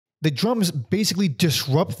the drums basically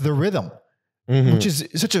disrupt the rhythm, which is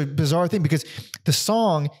such a bizarre thing because the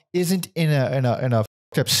song isn't in a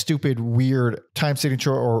up stupid weird time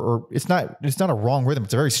signature or it's not a wrong rhythm.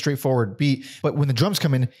 It's a very straightforward beat. But when the drums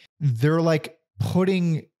come in, they're like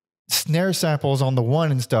putting snare samples on the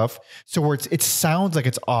one and stuff. So where it sounds like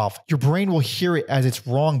it's off. Your brain will hear it as it's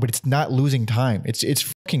wrong, but it's not losing time.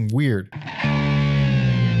 It's fucking weird.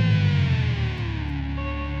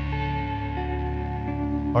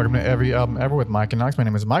 Welcome to Every Album Ever with Mike and Knox. My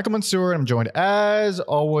name is Michael Mansour, and I'm joined as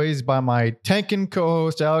always by my tankin'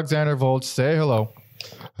 co-host Alexander Volts. Say hello.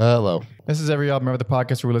 Hello. This is Every Album Ever, the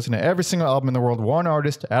podcast where we listen to every single album in the world, one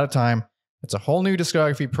artist at a time. It's a whole new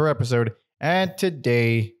discography per episode. And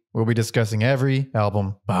today we'll be discussing every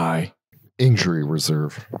album by Injury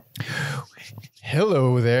Reserve.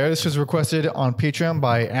 Hello there. This was requested on Patreon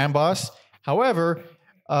by Amboss. However,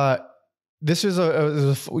 this is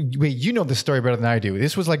wait, you know the story better than I do.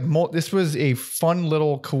 This was this was a fun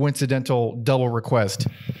little coincidental double request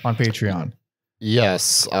on Patreon.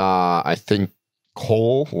 Yes, I think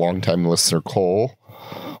Cole, longtime listener Cole,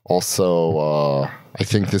 also I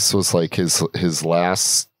think this was like his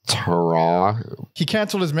last hurrah. He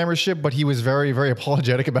canceled his membership, but he was very, very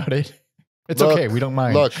apologetic about it. It's okay. We don't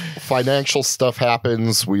mind. Look, financial stuff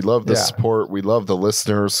happens. We love the support. We love the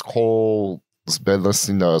listeners. Cole has been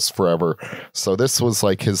listening to us forever. So this was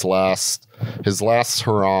like his last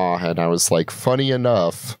hurrah. And I was like, funny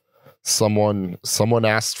enough, someone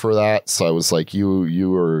asked for that. So I was like,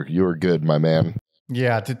 you were good, my man.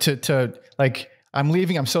 Yeah. To like, I'm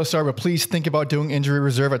leaving. I'm so sorry, but please think about doing Injury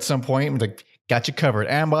Reserve at some point. I'm like, got you covered.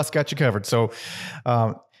 Amboss got you covered. So,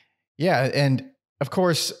 yeah. And of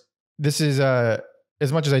course, this is,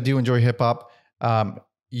 as much as I do enjoy hip hop,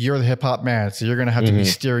 you're the hip hop man. So you're going to have to be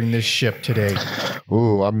steering this ship today.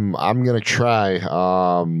 Ooh, I'm going to try.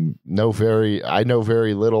 I know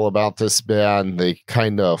very little about this band. They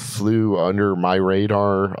kind of flew under my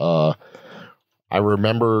radar. I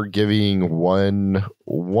remember giving one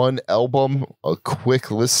album a quick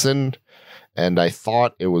listen, and I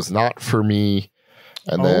thought it was not for me.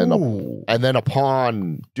 And then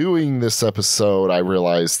upon doing this episode, I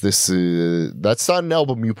realized that's not an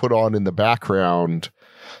album you put on in the background.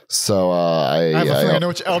 So I know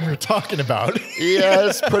which album you're talking about. Yeah,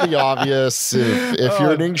 it's pretty obvious. If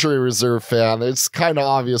you're an Injury Reserve fan, it's kind of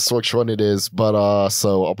obvious which one it is. But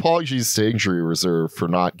so apologies to Injury Reserve for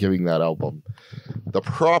not giving that album the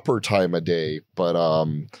proper time of day. But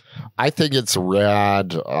I think it's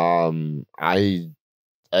rad. I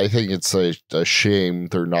think it's a shame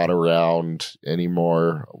they're not around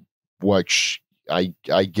anymore, which I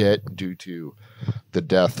get due to the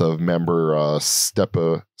death of member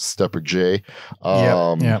Stepa J.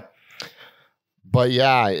 Yeah. But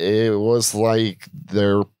yeah, it was like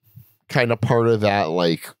they're kind of part of that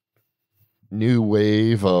like new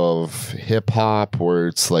wave of hip hop where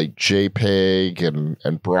it's like JPEG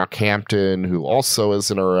and Brockhampton, who also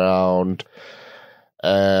isn't around.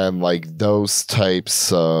 And like those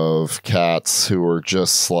types of cats who are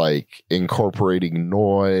just like incorporating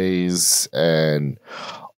noise and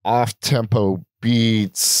off-tempo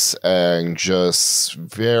beats and just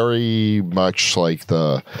very much like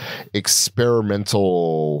the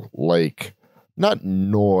experimental, like not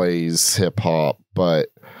noise hip hop, but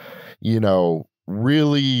you know,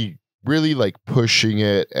 really like pushing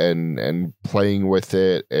it and playing with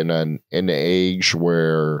it in an age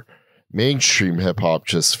where mainstream hip hop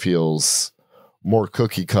just feels more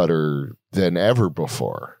cookie cutter than ever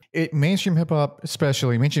before. Mainstream hip hop,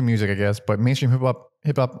 especially mainstream music, I guess, but mainstream hip hop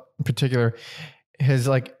in particular, has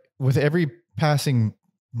like with every passing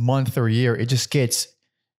month or year, it just gets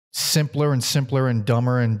simpler and simpler and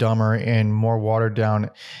dumber and more watered down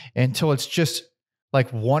until it's just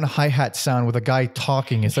like one hi-hat sound with a guy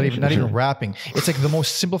talking. It's not even rapping. It's like the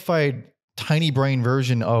most simplified, tiny brain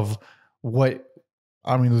version of what.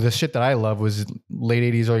 I mean, the shit that I love was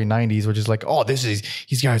late 80s, early 90s, which is like, oh, these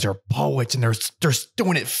guys are poets and they're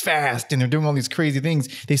doing it fast and they're doing all these crazy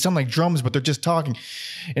things. They sound like drums, but they're just talking.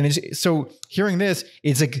 And so hearing this,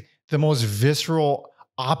 it's like the most visceral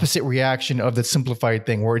opposite reaction of the simplified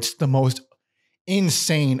thing where it's the most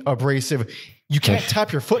insane, abrasive. You can't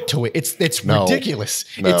tap your foot to it. It's ridiculous.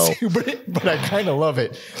 No. But I kind of love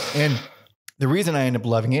it. And the reason I end up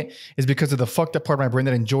loving it is because of the fucked up part of my brain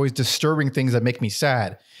that enjoys disturbing things that make me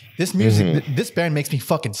sad. This music, this band makes me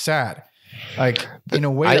fucking sad. Like in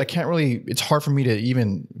a way that I can't really, it's hard for me to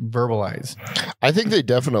even verbalize. I think they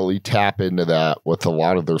definitely tap into that with a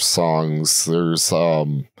lot of their songs. There's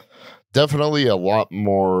definitely a lot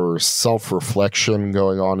more self-reflection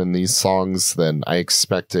going on in these songs than I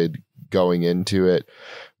expected going into it.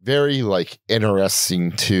 very like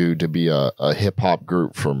interesting too to be a hip hop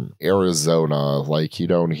group from Arizona. Like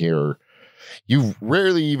you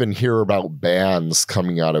rarely even hear about bands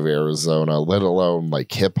coming out of Arizona, let alone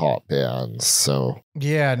like hip hop bands. So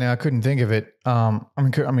yeah, no, I couldn't think of it.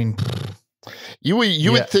 you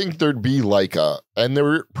would think there'd be like and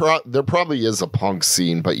there probably is a punk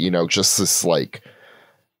scene, but just this like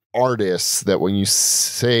artists that when you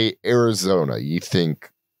say Arizona, you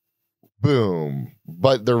think boom,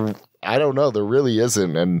 but I don't know, there really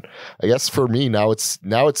isn't. And I guess for me now it's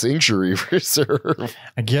injury reserve.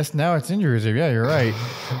 I guess now it's injury reserve. Yeah, you're right.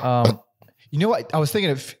 You know what? I was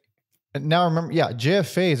thinking of now. I remember, yeah,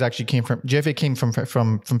 JFA came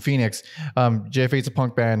from Phoenix. JFA is a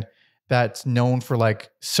punk band that's known for like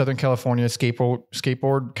Southern California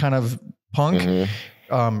skateboard kind of punk,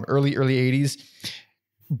 early 80s.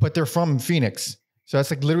 But they're from Phoenix. So that's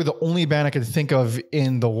like literally the only band I could think of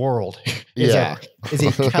in the world is a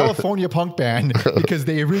California punk band because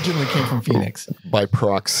they originally came from Phoenix. By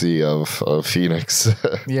proxy of Phoenix.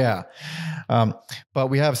 Yeah. But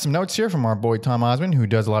we have some notes here from our boy Tom Osman, who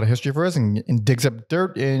does a lot of history for us and digs up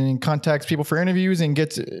dirt and contacts people for interviews and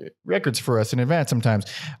gets records for us in advance sometimes.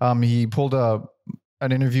 He pulled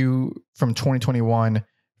an interview from 2021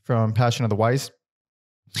 from Passion of the Wise.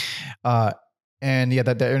 And yeah,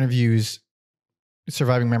 that interviews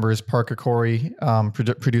surviving members Parker Corey,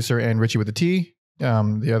 producer, and Ritchie with a T,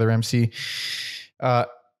 the other MC.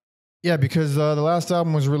 Yeah, because the last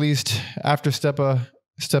album was released after Stepa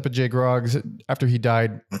J Groggs, after he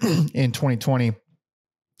died in 2020.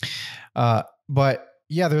 But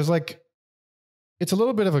yeah, there's like, it's a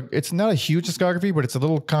little bit of it's not a huge discography, but it's a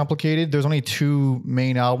little complicated. There's only 2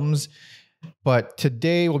 main albums. But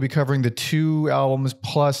today we'll be covering the 2 albums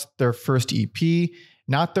plus their first EP,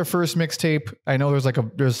 not their first mixtape. I know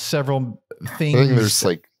there's several things. I think there's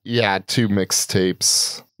 2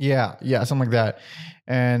 mixtapes. Yeah, something like that.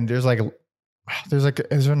 And is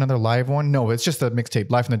there another live one? No, it's just a mixtape.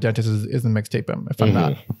 Life in the Dentist is the mixtape, if I'm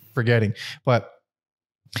not forgetting. But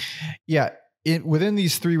yeah, within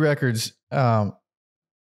these 3 records, I'm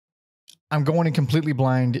going in completely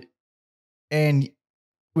blind, and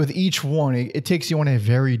with each one, it takes you on a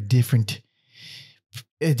very different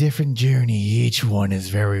journey. Each one is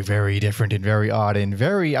very, very different and very odd and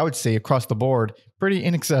very, I would say, across the board, pretty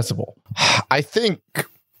inaccessible. I think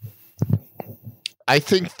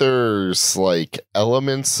there's like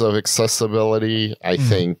elements of accessibility. I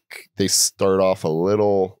think they start off a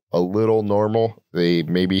little normal. They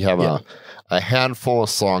maybe have a handful of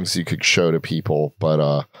songs you could show to people,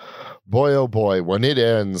 but boy, oh boy, when it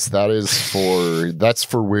ends, that's for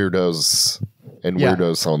weirdos and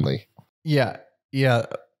weirdos only. Yeah.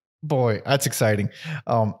 Boy, that's exciting.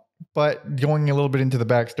 But going a little bit into the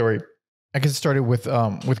backstory, I guess it started with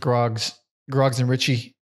Groggs and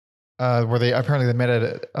Ritchie, where they met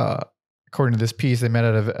at according to this piece, they met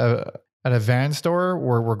at a van store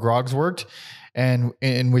where Groggs worked, and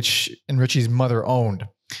in Ritchie's mother owned.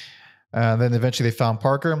 Then eventually they found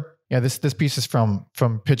Parker. Yeah, this piece is from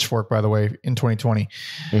Pitchfork, by the way, in 2020.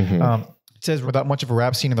 It says, without much of a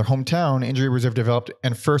rap scene in their hometown, Injury Reserve developed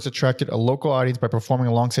and first attracted a local audience by performing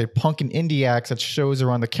alongside punk and indie acts at shows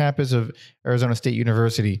around the campus of Arizona State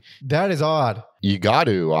University. That is odd. You got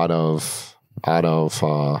to out of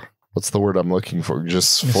what's the word I'm looking for?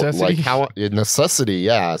 Just necessity? Necessity.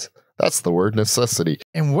 Yeah, that's the word, necessity.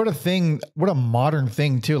 And what a modern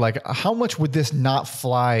thing too. Like, how much would this not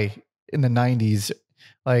fly in the 90s?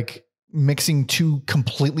 Like mixing 2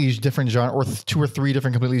 completely different genres, or 2 or 3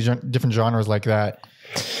 different completely different genres like that.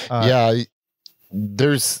 Yeah,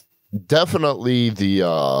 there's definitely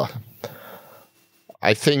I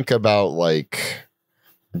think about like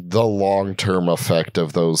the long-term effect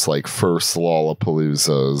of those like first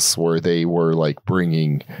Lollapaloozas where they were like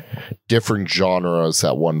bringing different genres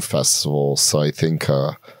at one festival. So I think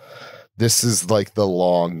this is like the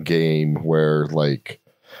long game where like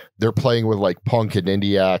they're playing with like punk and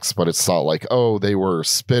indie acts, but it's not like, oh, they were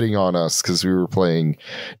spitting on us because we were playing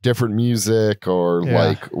different music, or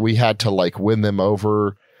like we had to like win them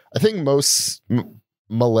over. I think most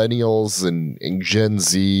millennials and Gen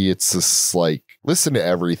Z, it's just like, listen to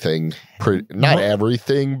everything. Not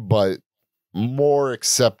everything, but more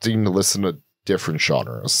accepting to listen to different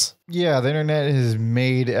genres. Yeah, the internet has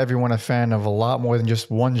made everyone a fan of a lot more than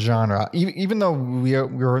just one genre. Even though we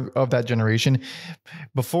were of that generation,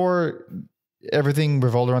 before everything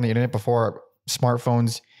revolved around the internet, before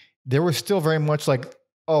smartphones, there was still very much like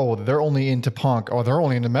oh, they're only into punk. Oh, they're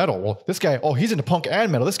only into metal. Well, this guy, oh, he's into punk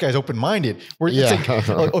and metal. This guy's open-minded. Where it's like,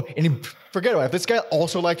 oh, and forget about it. If this guy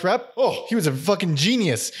also liked rap, oh, he was a fucking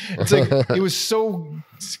genius. It's like, it was so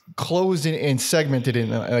closed and segmented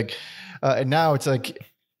in and now it's like,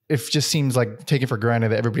 it just seems like taken for granted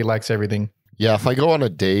that everybody likes everything. Yeah. If I go on a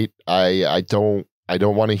date, I don't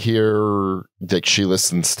want to hear that she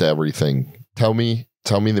listens to everything. Tell me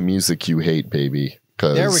the music you hate, baby.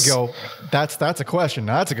 There we go. That's a question.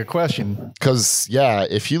 That's a good question. Because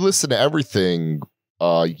if you listen to everything,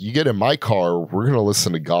 you get in my car, we're gonna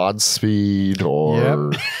listen to Godspeed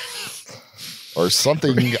or or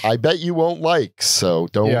something. I bet you won't like. So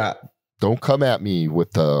don't come at me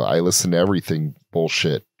with the I listen to everything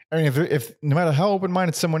bullshit. I mean, if no matter how open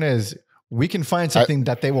minded someone is, we can find something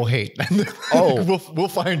that they will hate. We'll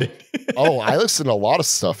find it. I listen to a lot of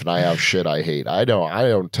stuff and I have shit I hate. I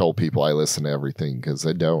don't tell people I listen to everything because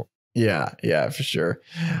I don't. Yeah, for sure.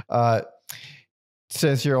 It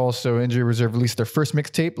says here also Injury Reserve released their first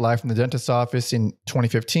mixtape live from the dentist's office in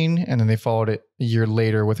 2015. And then they followed it a year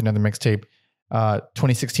later with another mixtape,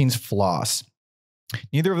 2016's Floss.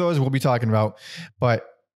 Neither of those we'll be talking about, but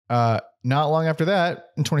not long after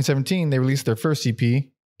that, in 2017, they released their first EP.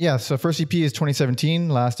 Yeah, so first EP is 2017,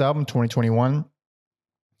 last album 2021,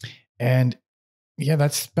 and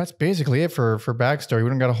that's basically it for backstory. We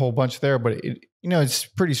don't got a whole bunch there, but it's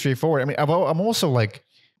pretty straightforward. I mean, I'm also like,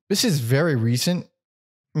 this is very recent.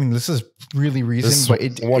 I mean, this is really recent, but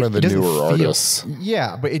it's one of the newer artists.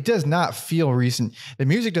 Yeah, but it does not feel recent. The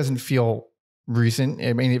music doesn't feel recent.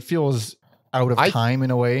 I mean, it feels out of time in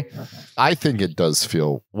a way. I think it does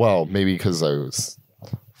feel maybe because I was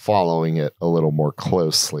following it a little more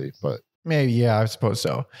closely, but maybe, I suppose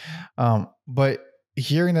so. But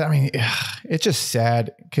hearing that, I mean, it's just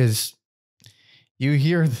sad because you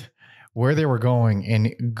hear where they were going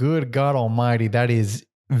and good God Almighty, that is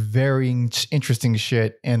very interesting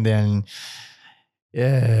shit. And then,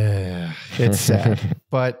 it's sad,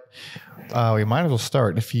 but we might as well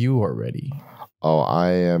start if you are ready. Oh, I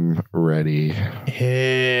am ready.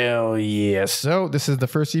 Hell yeah. So this is the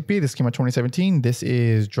first EP. This came out 2017. This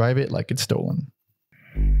is Drive It Like It's Stolen.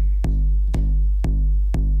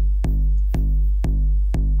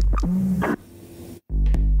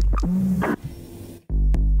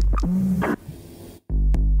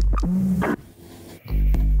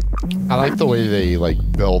 I like the way they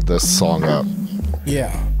build this song up.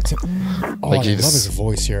 Yeah. I love his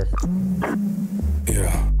voice here.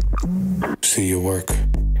 Yeah. See your work.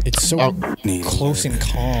 It's so close and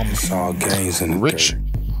calm. It's all gains and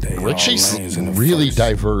Ritchie's really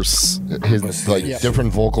diverse. His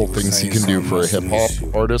different vocal things he can do for a hip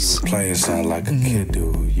hop artist. Playing sound like a kid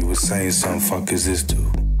do. You were saying some fuck is this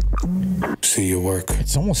dude? See your work.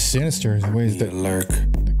 It's almost sinister in the ways that lurk.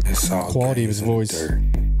 It's all quality of his voice.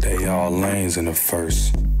 They all lanes in the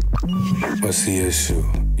first. What's the issue?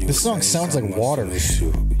 This song sounds like water.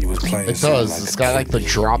 It does. It's got the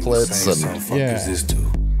droplets and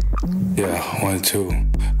yeah, 1, 2,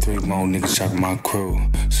 3 more niggas chopping my crew.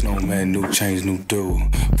 Snowman, new change, new dude.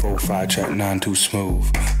 4, 5 track, 9 too smooth.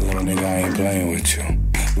 Little nigga, I ain't playing with you.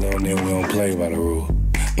 Little nigga, we don't play by the rule.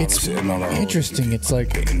 It's interesting. It's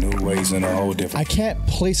like new ways in a whole different. I can't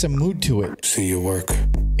place a mood to it. See your work.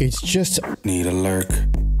 It's just need a lurk.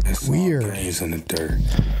 It's weird. He's in the dirt.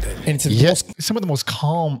 And it's some of the most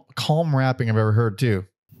calm rapping I've ever heard too.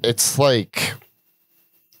 It's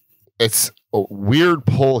it's a weird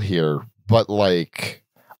pull here, but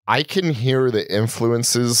I can hear the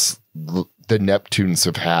influences the Neptunes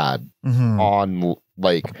have had on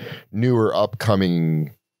newer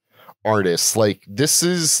upcoming artists. This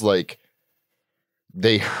is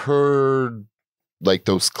they heard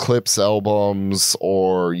those Clips albums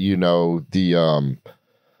or the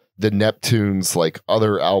Neptunes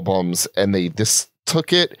other albums, and they just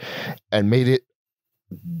took it and made it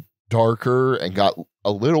darker and got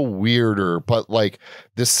a little weirder, but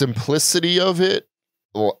the simplicity of it,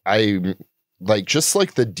 I just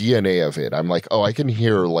the DNA of it. I'm I can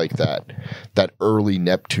hear that early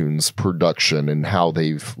Neptunes production and how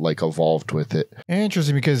they've evolved with it.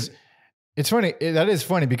 Interesting, because it's funny. That is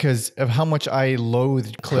funny because of how much I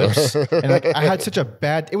loathed Clips. And I had such a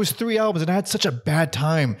bad, it was 3 albums and I had such a bad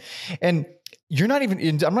time. And I'm not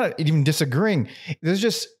even disagreeing. There's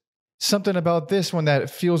just something about this one that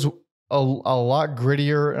feels a lot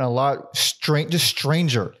grittier and a lot stranger.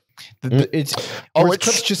 It's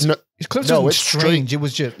strange. It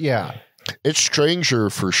was just, it's stranger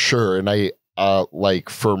for sure. And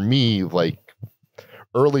for me,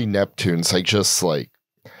 early Neptunes,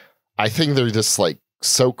 I think they're just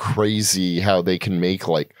so crazy how they can make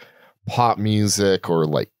pop music or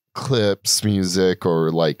Clips music,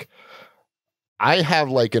 or like I have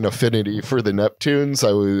like an affinity for the Neptunes.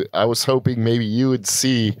 I was hoping maybe you would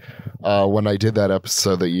see when I did that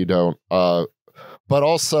episode that you don't. But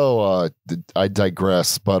also I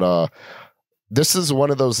digress. But this is one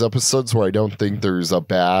of those episodes where I don't think there's a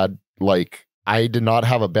bad, like, I did not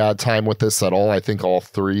have a bad time with this at all. I think all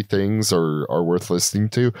three things are worth listening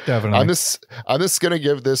to. Definitely. I'm just gonna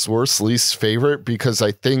give this worst least favorite because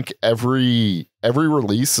I think every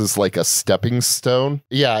release is like a stepping stone.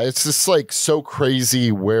 Yeah, it's just like so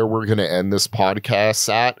crazy where we're gonna end this podcast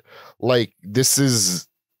at. Like, this is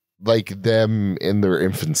like them in their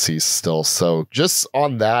infancy still. So just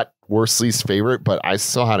on that, worst least favorite, but I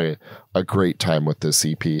still had a great time with this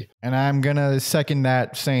EP. And I'm gonna second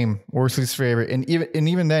that same worst least favorite. And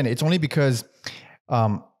even then, it's only because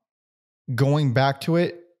going back to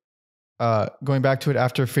it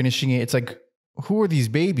after finishing it, it's like, who are these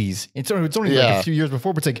babies? It's only like a few years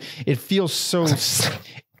before, but it's like, it feels so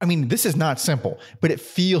I mean, this is not simple, but it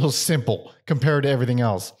feels simple compared to everything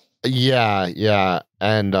else. Yeah.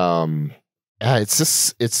 And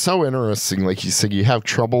it's so interesting. Like you said, you have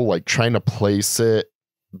trouble like trying to place it.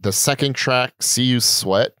 The second track, See You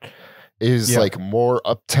Sweat, is like more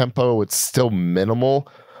up tempo. It's still minimal,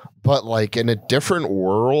 but like in a different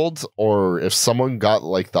world, or if someone got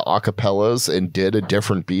like the acapellas and did a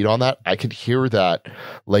different beat on that, I could hear that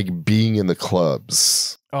like being in the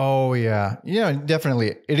clubs. Oh yeah,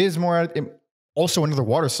 definitely. It is more. Also, another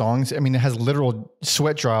Water songs. I mean, it has literal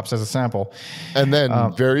sweat drops as a sample, and then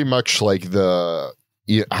very much like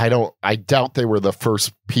I doubt they were the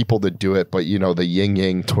first people to do it, but you know, the Yin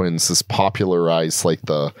Yang Twins has popularized like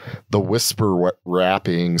the whisper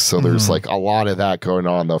rapping. So there's like a lot of that going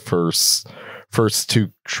on the first two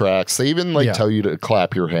tracks. They even like tell you to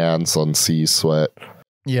clap your hands on See You Sweat.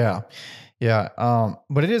 Yeah.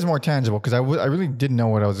 But it is more tangible because I really didn't know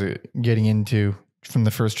what I was getting into from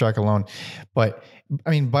the first track alone. But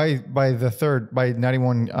I mean, by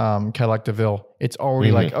 91 Cadillac DeVille, it's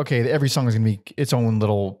already like, okay, every song is gonna be its own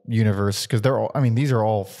little universe because these are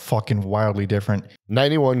all fucking wildly different.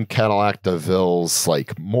 91 Cadillac DeVille's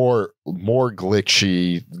like more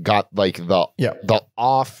glitchy, got like the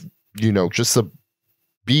off, just the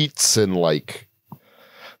beats, and like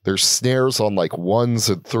there's snares on like ones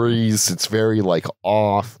and threes. It's very like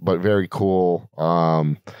off, but very cool.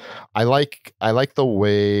 I like the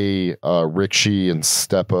way Ritchie and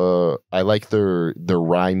Stepa, I like their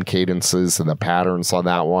rhyme cadences and the patterns on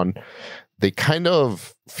that one. They kind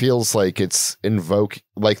of feels like it's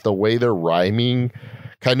like the way they're rhyming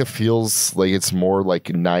kind of feels like it's more like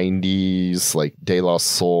 90s, like De La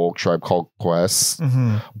Soul, Tribe Called Quest.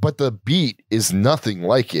 But the beat is nothing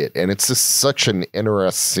like it. And it's just such an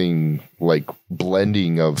interesting like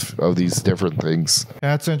blending of these different things.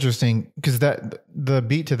 That's interesting because the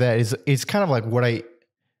beat to that is kind of like what I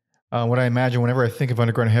imagine whenever I think of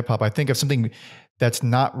underground hip hop. I think of something that's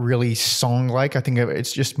not really song like. I think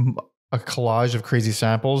it's just a collage of crazy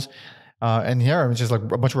samples. And here it's just like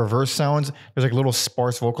a bunch of reverse sounds. There's like little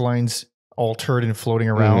sparse vocal lines altered and floating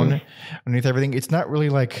around underneath everything. It's not really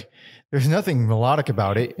like, there's nothing melodic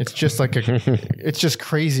about it. It's just like it's just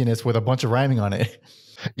craziness with a bunch of rhyming on it.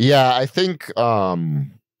 Yeah, I think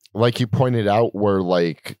like you pointed out, where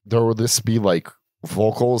like there would this be like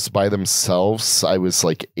vocals by themselves, I was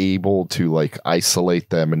like able to like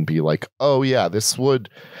isolate them and be like, oh yeah, this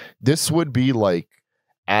would be like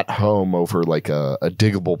at home over like a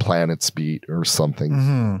Diggable Planets beat or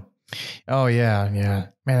something. Oh yeah,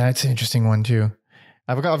 man, that's an interesting one too.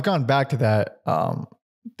 I've gone back to that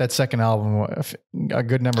second album a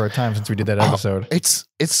good number of times since we did that episode.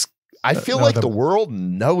 I feel like the world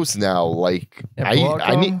knows now. Like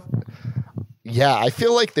I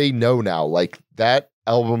feel like they know now. Like that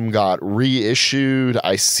album got reissued.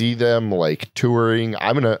 I see them like touring.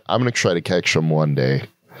 I'm gonna try to catch them one day.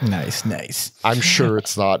 Nice. I'm sure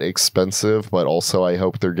it's not expensive, but also I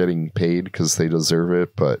hope they're getting paid because they deserve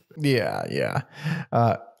it. But yeah.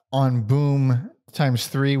 On Boom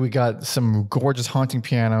 ×3, we got some gorgeous haunting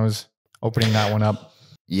pianos opening that one up.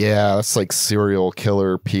 Yeah, that's like serial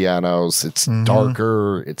killer pianos. It's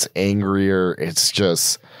darker, it's angrier. It's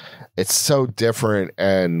so different.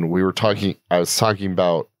 And I was talking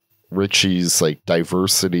about Ritchie's like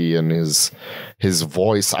diversity and his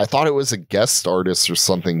voice. I thought it was a guest artist or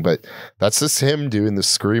something, but that's just him doing the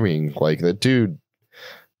screaming. Like the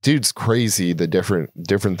dude's crazy, the different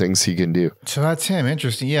things he can do. So that's him.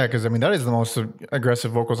 Interesting. Yeah, because I mean that is the most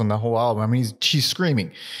aggressive vocals on the whole album. I mean she's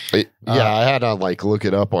screaming. I had to like look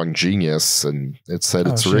it up on Genius and it said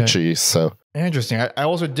it's Ritchie. So interesting. I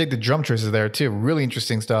also dig the drum choices there too. Really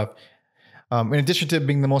interesting stuff. In addition to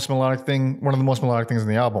being the most melodic thing, one of the most melodic things in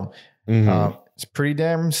the album. It's pretty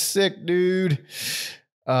damn sick, dude.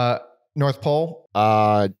 North Pole.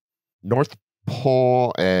 North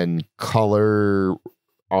Pole and Color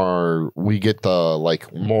we get the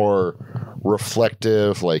like more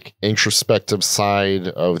reflective, like introspective side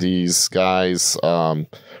of these guys.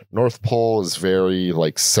 North Pole is very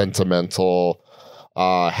like sentimental,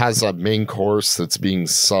 has a main chorus that's being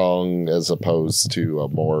sung as opposed to a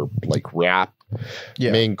more like rap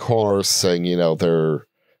main chorus, saying, you know, they're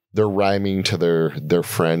rhyming to their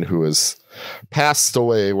friend who has passed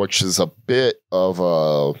away, which is a bit of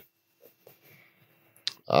a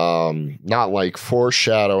not like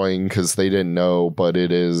foreshadowing because they didn't know, but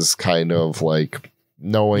it is kind of like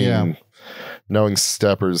knowing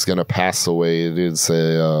Stepa's gonna pass away. It is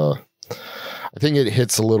I think it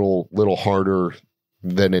hits a little harder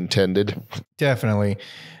than intended. Definitely.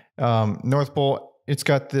 North Pole, it's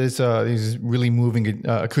got these really moving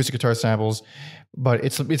acoustic guitar samples, but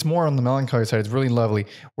it's more on the melancholy side. It's really lovely.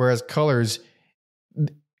 Whereas Colors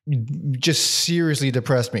just seriously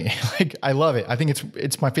depressed me. Like, I love it. I think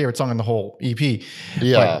it's my favorite song on the whole EP.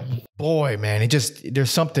 Yeah. But boy, man, there's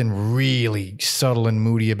something really subtle and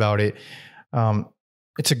moody about it.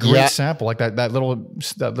 It's a great sample. Like that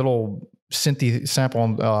little synthy sample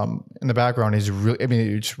in the background is really, I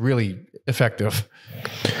mean, it's really effective.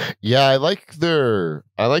 Yeah, I like their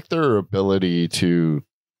ability to,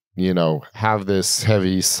 you know, have this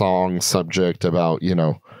heavy song subject about, you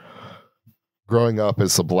know, growing up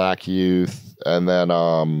as a black youth, and then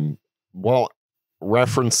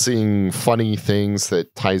referencing funny things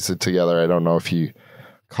that ties it together. I don't know if you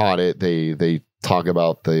caught it. They talk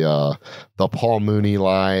about the Paul Mooney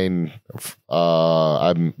line.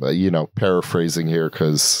 I'm paraphrasing here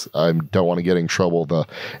because I don't want to get in trouble. The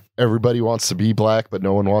everybody wants to be black, but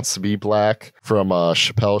no one wants to be black from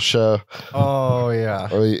Chappelle's show. Oh yeah.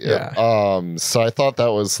 So I thought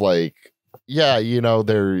that was like, yeah, you know,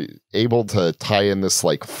 they're able to tie in this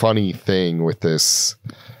like funny thing with this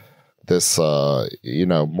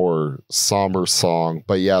more somber song.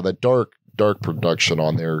 But yeah, the dark production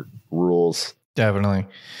on there rules. Definitely.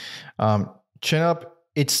 Chin Up,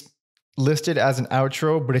 it's listed as an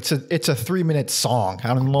outro, but it's a 3-minute song.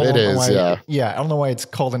 I don't know. It is, I don't know why it's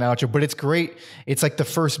called an outro, but it's great. It's like the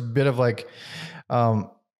first bit of like, I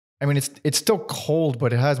mean, it's still cold,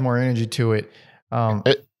 but it has more energy to it.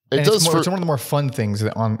 It's one of the more fun things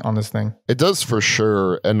on this thing. It does for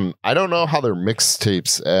sure. And I don't know how their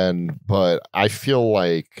mixtapes end, but I feel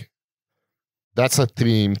like that's a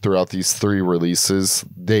theme throughout these 3 releases.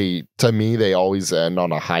 To me, they always end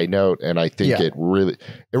on a high note, and I think it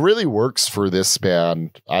really works for this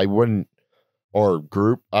band. I wouldn't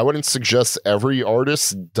suggest every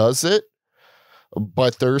artist does it,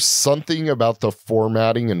 but there's something about the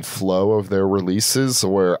formatting and flow of their releases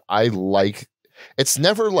where I like. It's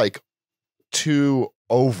never like too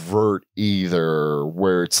overt either,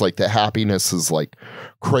 where it's like the happiness is like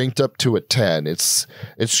cranked up to a 10. It's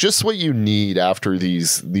just what you need after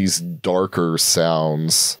these darker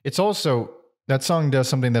sounds. It's also, that song does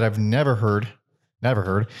something that I've never heard.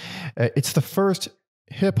 It's the first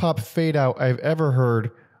hip hop fade out I've ever heard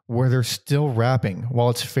where they're still rapping while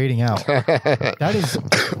it's fading out. That is,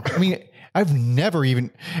 I mean, I never even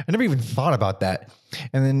thought about that.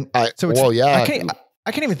 And then I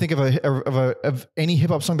can't even think of any hip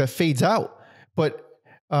hop song that fades out. But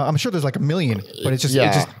I'm sure there's like a million. But I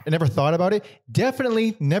never thought about it.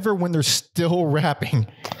 Definitely never when they're still rapping.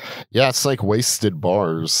 Yeah, it's like wasted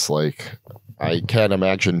bars. Like, I can't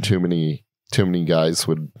imagine too many guys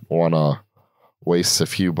would want to waste a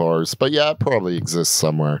few bars. But yeah, it probably exists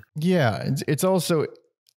somewhere. Yeah, it's also,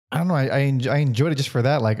 I don't know. I enjoyed it just for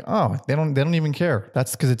that. Like, oh, they don't even care.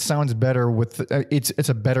 That's because it sounds better with it's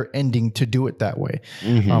a better ending to do it that way.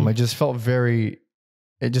 Mm-hmm. It just felt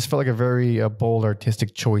like a very bold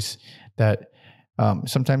artistic choice that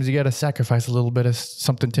sometimes you got to sacrifice a little bit of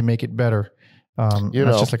something to make it better.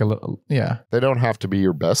 Just like a little, They don't have to be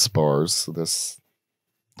your best bars.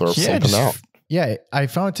 Throw something out. Yeah, I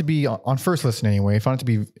found it to be on first listen anyway. I found it to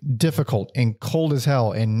be difficult and cold as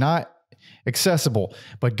hell and not accessible,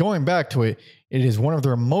 but going back to it, it is one of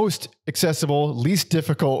their most accessible, least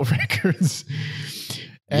difficult records,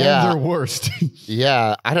 and their worst.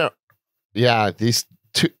 These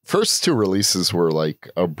first two releases were like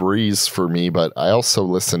a breeze for me, but I also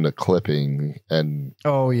listened to Clipping and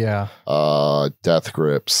Death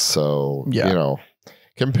Grips, so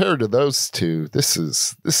compared to those two, this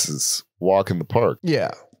is walk in the park.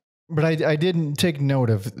 Yeah. But I didn't take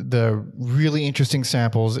note of the really interesting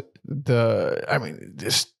samples. The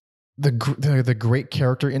great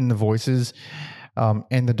character in the voices,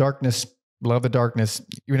 and the darkness Love the Darkness.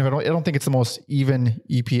 Even if I don't think it's the most even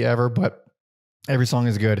EP ever, but every song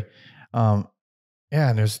is good. Yeah,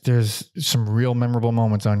 and there's some real memorable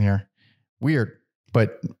moments on here. Weird,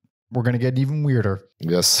 but we're gonna get even weirder.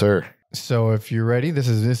 Yes, sir. So if you're ready, this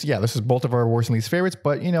is both of our worst and least favorites,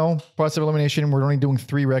 but process of elimination, we're only doing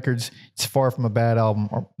 3 records. It's far from a bad album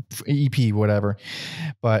or EP, whatever.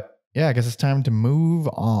 But yeah, I guess it's time to move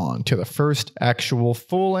on to the first actual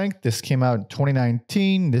full length. This came out in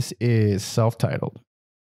 2019. This is self-titled.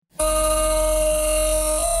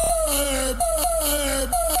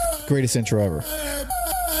 Greatest intro ever.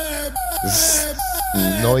 This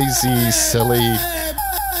noisy, silly,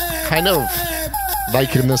 kind of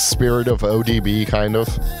like in the spirit of ODB, kind of.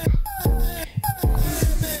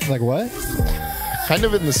 Like what? Kind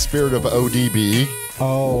of in the spirit of ODB.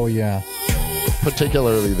 Oh, yeah.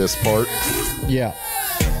 Particularly this part. Yeah.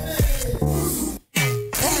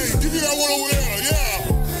 Hey, give me that one over there, yeah.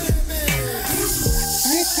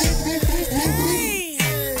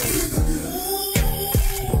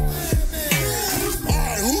 All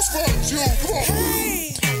right, who's first? Yo, come on.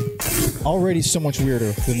 Already so much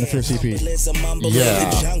weirder than the first EP.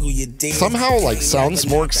 Yeah. Somehow, like, sounds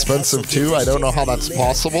more expensive too. I don't know how that's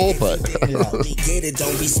possible, but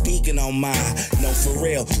Don't be speaking on mine. No, for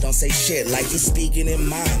real. Don't say shit like you speaking in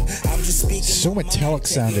mine. I'm just speaking. So metallic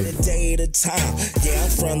sounding. A day at a time. Yeah, I'm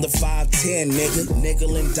from the 510, nigga,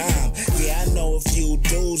 nickel and dime. Yeah, I know a few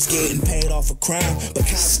dudes getting paid off a crime, but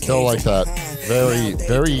still like that. Very,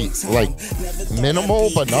 very like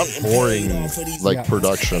minimal, but not boring, like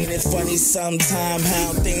production. It's funny sometime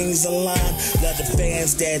how things align. Love the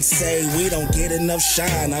fans that say we don't get enough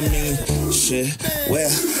shine. I mean, shit, well,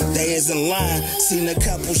 they is in line. Seen a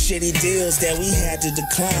couple shitty deals that we had to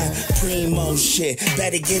decline. Primo shit,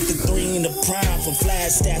 better get the 3 in the prime. From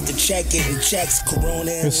Flagstaff to check getting checks.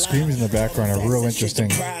 Corona. His screams in the background are real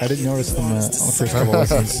interesting. I didn't notice them on the first couple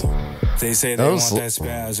listens. They say that they was want that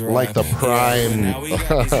spaz, right? like the prime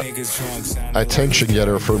attention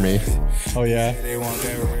getter for me. Oh yeah, They want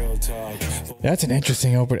that real talk. that's an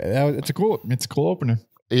interesting opener. It's a cool opener.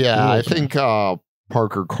 Yeah, I think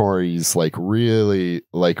Parker Corey's like really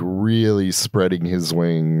spreading his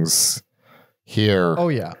wings here. Oh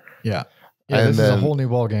yeah. And And this is a then- whole new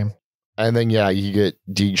ball game. And then, yeah, you get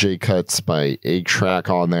DJ cuts by A-Track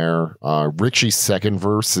on there. Ritchie's second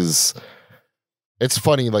verse is... It's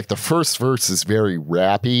funny, like, the first verse is very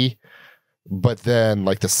rappy, but then,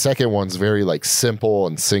 like, the second one's very, like, simple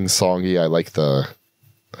and sing-songy. I like the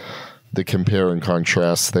compare and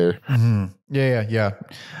contrast there. Mm-hmm. Yeah.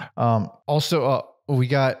 Also, we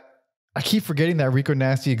got... I keep forgetting that Rico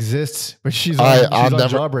Nasty exists, but she's on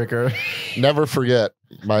Jawbreaker. Never forget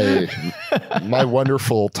my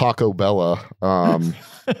wonderful Taco Bella.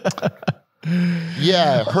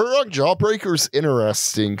 Yeah, her on Jawbreaker's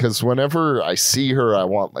interesting because whenever I see her, I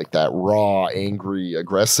want like that raw, angry,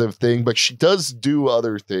 aggressive thing. But she does do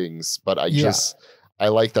other things. But I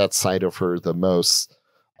like that side of her the most.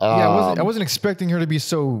 I wasn't expecting her to be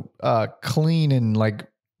so clean and like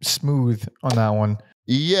smooth on that one.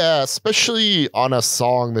 Yeah, especially on a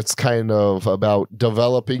song that's kind of about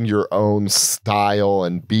developing your own style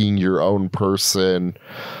and being your own person.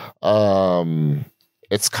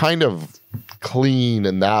 It's kind of clean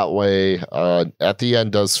in that way. At the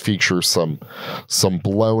end does feature some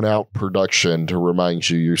blown out production to remind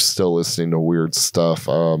you you're still listening to weird stuff.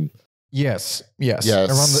 Yes.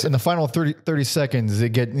 Around in the final 30 seconds, it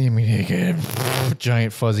get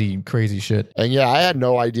giant fuzzy crazy shit. And yeah, I had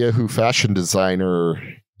no idea who fashion designer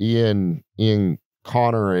Ian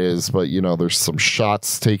Connor is, but you know, there's some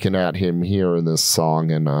shots taken at him here in this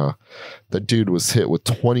song, and the dude was hit with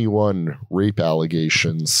 21 rape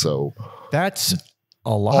allegations. So that's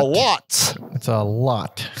a lot. That's a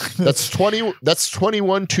lot. That's 20. That's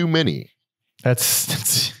 21 too many.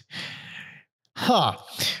 That's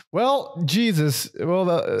Well, Jesus.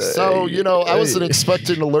 Well, so you know, I wasn't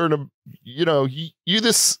expecting to learn.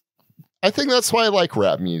 I think that's why I like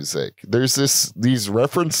rap music. There's these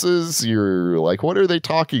references. You're like, what are they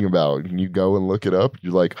talking about? And you go and look it up.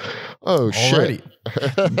 You're like, oh shit.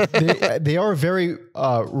 they are very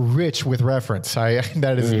rich with reference.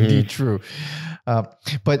 That is indeed true.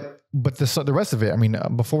 But the rest of it, I mean,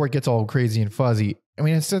 before it gets all crazy and fuzzy, I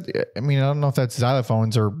mean, I don't know if that's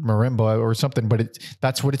xylophones or marimba or something, but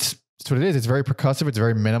that's what it is. It's very percussive. It's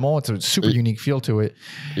very minimal. It's a super unique feel to it.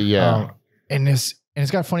 Yeah. And it's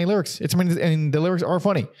got funny lyrics. And the lyrics are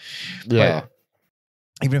funny. Yeah. But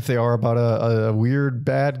even if they are about a weird,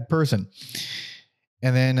 bad person.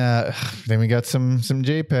 And then we got some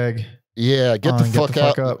JPEG. Yeah. Get the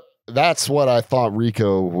fuck up. That's what I thought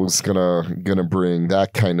Rico was gonna bring,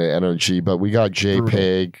 that kind of energy. But we got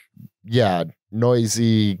JPEG.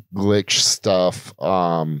 noisy glitch stuff.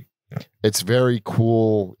 It's very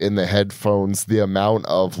cool in the headphones. The amount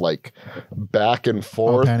of like back and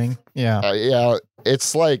forth, panning. Yeah,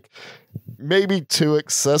 it's like maybe too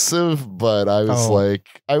excessive. But I was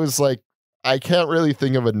like, I can't really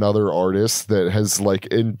think of another artist that has like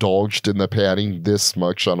indulged in the panning this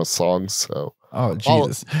much on a song. So, oh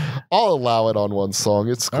Jesus, I'll allow it on one song.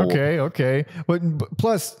 It's cool. Okay. But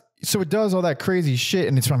plus, so it does all that crazy shit,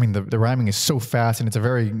 and it's, I mean, the rhyming is so fast, and it's a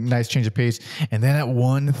very nice change of pace. And then at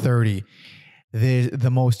 1:30,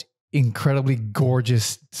 the most incredibly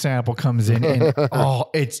gorgeous sample comes in, and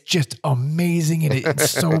it's just amazing, and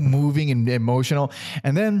it's so moving and emotional.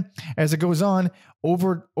 And then as it goes on,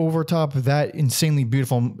 over top of that insanely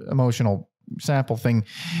beautiful emotional sample thing,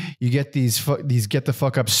 you get these get the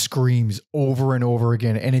fuck up screams over and over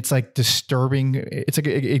again, and it's like disturbing. It's like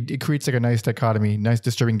it creates like a nice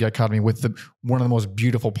disturbing dichotomy with one of the most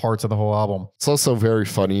beautiful parts of the whole album. It's also very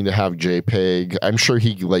funny to have JPEG. I'm sure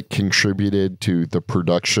he like contributed to the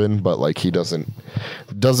production, but like he doesn't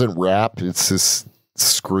rap. It's just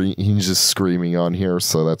scream. He's just screaming on here,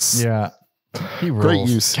 so that's great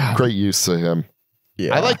use. God. Great use of him.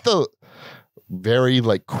 Yeah, I like the very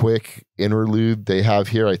like quick interlude they have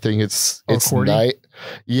here. I think it's nice.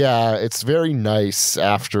 Yeah, it's very nice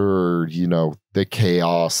after, you know, the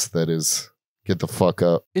chaos that is Get the Fuck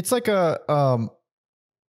Up. It's like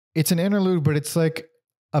it's an interlude, but it's like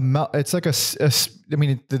I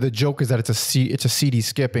mean, the joke is that it's a CD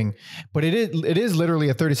skipping, but it is literally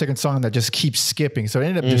a 30-second song that just keeps skipping. So it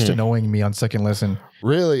ended up just annoying me on second listen.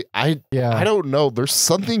 Really? I don't know. There's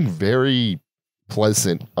something very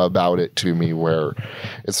pleasant about it to me, where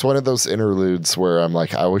it's one of those interludes where I'm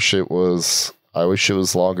like, I wish it was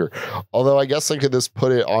longer. Although I guess I could just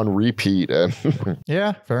put it on repeat and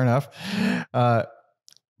yeah, fair enough.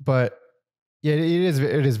 But yeah,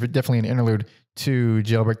 it is definitely an interlude to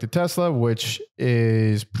Jailbreak the Tesla, which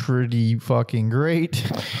is pretty fucking great.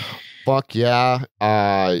 Fuck yeah.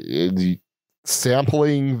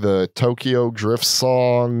 Sampling the Tokyo Drift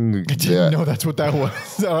song. I didn't know that's what that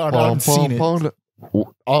was. I've seen it.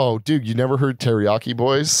 Oh, dude, you never heard Teriyaki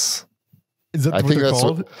Boys? Is that what they're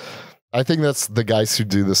called? I think that's the guys who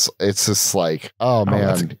do this. It's just like, oh man,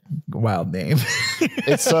 that's a wild name.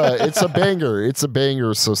 It's a banger. It's a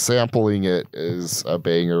banger. So sampling it is a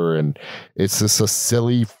banger, and it's just a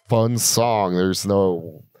silly, fun song. There's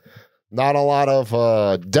not a lot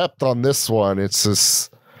of depth on this one. It's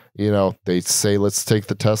just, you know, they say, let's take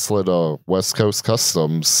the Tesla to West Coast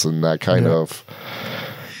Customs and that kind of,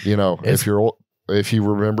 you know, if you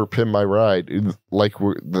remember Pimp My Ride, like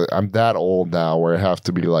I'm that old now where I have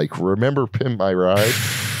to be like, remember Pimp My Ride?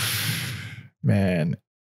 Man.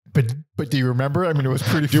 But do you remember? I mean, it was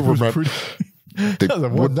pretty. Do you remember? That's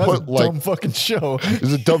a dumb fucking show. It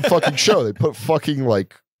was a dumb fucking show. They put fucking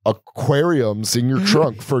like aquariums in your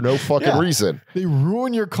trunk for no fucking reason. They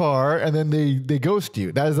ruin your car and then they ghost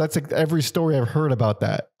you. That's like every story I've heard about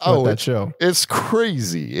that. That show. It's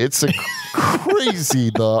crazy. It's crazy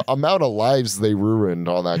the amount of lives they ruined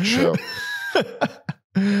on that show.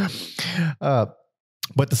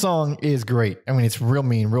 But the song is great. I mean, it's real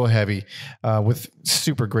mean, real heavy, with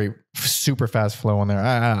super great, super fast flow on there.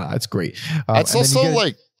 It's great. It's also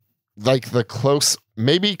like the close,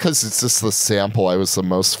 maybe because it's just the sample I was the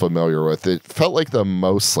most familiar with. It felt like the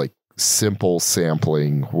most like simple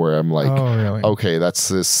sampling where I'm like, oh, really? Okay, that's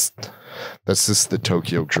just the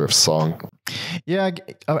Tokyo Drift song. Yeah,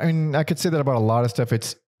 I mean, I could say that about a lot of stuff.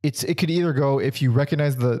 It could either go, if you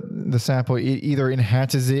recognize the sample, it either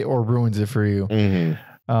enhances it or ruins it for you.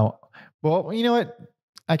 Well, you know what?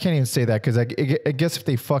 I can't even say that, because I guess if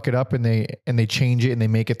they fuck it up and they change it and they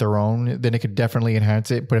make it their own, then it could definitely enhance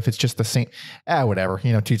it. But if it's just the same, whatever,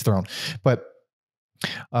 you know, teach their own. But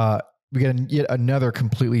we get yet another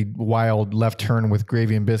completely wild left turn with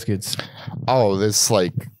Gravy and Biscuits. Oh, this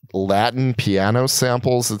like Latin piano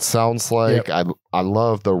samples, it sounds like. Yep. I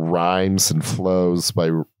love the rhymes and flows by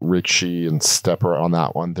Ritchie and Stepa on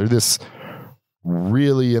that one. They're this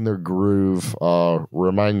really in their groove.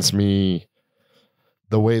 Reminds me,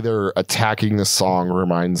 the way they're attacking the song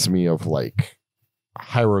reminds me of like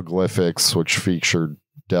Hieroglyphics, which featured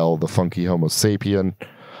Del the Funky Homo Sapien.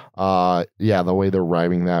 The way they're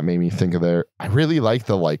rhyming that made me think of their. I really like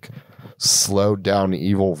the like slowed down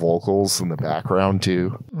evil vocals in the background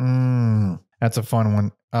too. That's a fun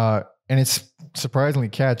one. And it's surprisingly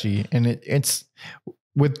catchy. And it's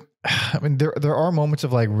with, I mean, there are moments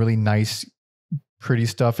of like really nice, pretty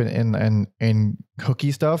stuff and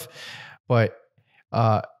hooky stuff, but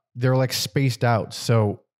they're like spaced out.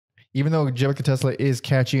 So even though Jailbreak the Tesla is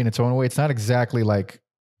catchy in its own way, it's not exactly like,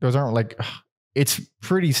 those aren't like it's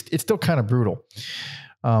still kind of brutal.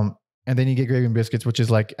 And then you get Gravy and Biscuits, which is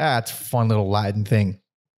like, it's a fun little Latin thing.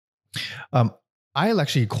 I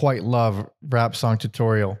actually quite love Rap Song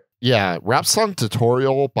Tutorial. Yeah, Rap Song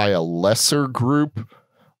Tutorial by a lesser group,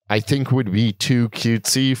 I think would be too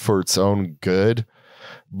cutesy for its own good.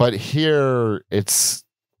 But here it's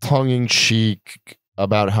tongue-in-cheek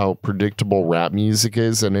about how predictable rap music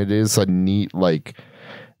is, and it is a neat like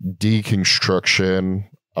deconstruction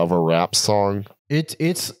of a rap song.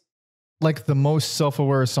 It's like the most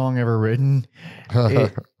self-aware song ever written.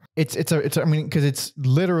 It's I mean, because it's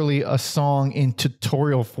literally a song in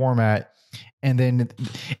tutorial format. And then,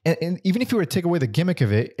 and even if you were to take away the gimmick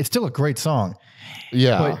of it, it's still a great song.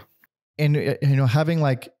 Yeah. But, and you know, having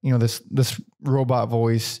like, you know, this robot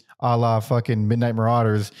voice a la fucking Midnight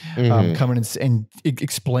Marauders coming and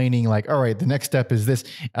explaining like, all right, the next step is this.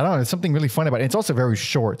 I don't know. There's something really fun about it. It's also very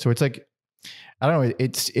short. So it's like, I don't know.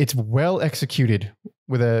 It's well executed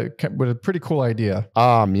with a pretty cool idea.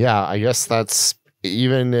 Yeah, I guess that's,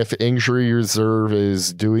 even if Injury Reserve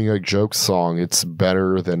is doing a joke song, it's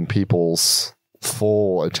better than people's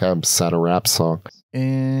full attempts at a rap song.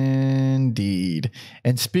 Indeed.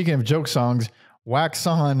 And speaking of joke songs, Wax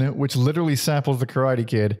On, which literally samples the Karate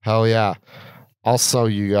Kid. Hell yeah. Also,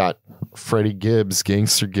 you got Freddie Gibbs,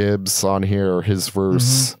 Gangster Gibbs on here, his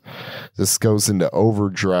verse. This goes into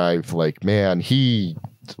overdrive. Like, man, he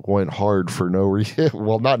went hard for no reason.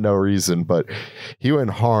 Well, not no reason, but he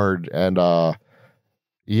went hard. And,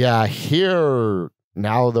 yeah, here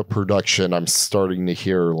now the production, I'm starting to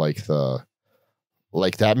hear like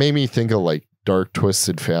that made me think of like Dark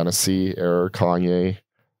Twisted Fantasy era Kanye,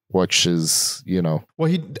 which is, you know.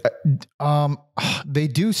 Well, they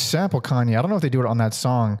do sample Kanye. I don't know if they do it on that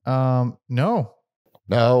song. No.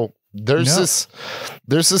 There's this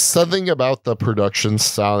something about the production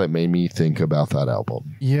style that made me think about that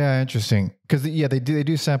album. Yeah, interesting. Because they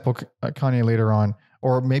do sample Kanye later on.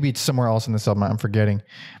 Or maybe it's somewhere else in this album. I'm forgetting,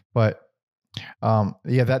 but that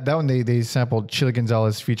one they sampled Chili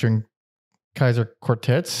Gonzalez featuring Kaiser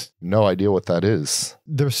Quartets. No idea what that is.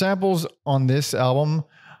 Their samples on this album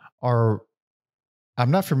are, I'm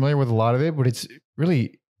not familiar with a lot of it, but it's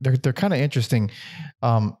really they're kind of interesting.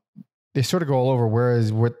 They sort of go all over.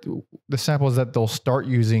 Whereas with the samples that they'll start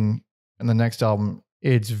using in the next album,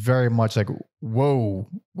 it's very much like whoa,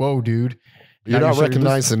 dude. You're not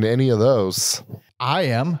recognizing any of those. I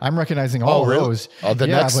am. I'm recognizing all of those.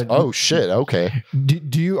 Shit. Okay.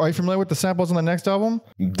 Are you familiar with the samples on the next album?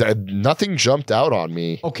 Nothing jumped out on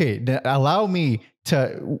me. Okay. Then allow me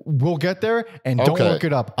to, we'll get there and don't look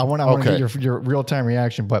it up. I want to get your real time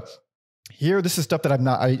reaction, but here, this is stuff that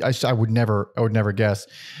I would never guess.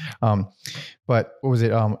 But what was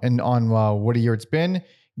it? And on What a Year It's Been,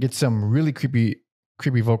 get some really creepy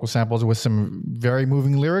vocal samples with some very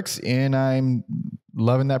moving lyrics, and I'm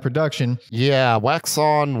loving that production. Yeah, Wax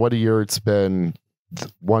On, What a Year It's Been,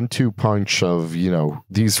 1-2 punch of, you know,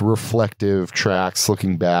 these reflective tracks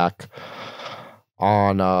looking back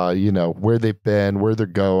on, you know, where they've been, where they're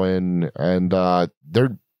going, and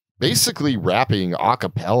they're basically rapping a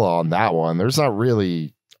cappella on that one. There's not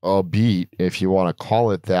really a beat, if you want to call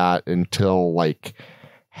it that, until like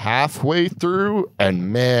halfway through,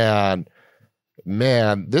 and man,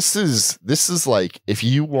 this is like, if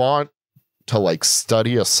you want to like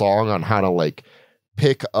study a song on how to like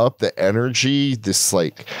pick up the energy, this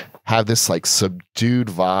like have this like subdued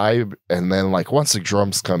vibe, and then like once the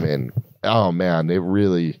drums come in, oh man, it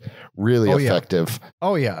really effective.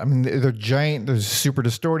 Oh yeah. I mean, they're giant, they're super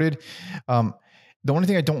distorted. The only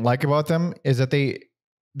thing I don't like about them is that they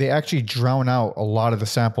actually drown out a lot of the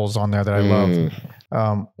samples on there that I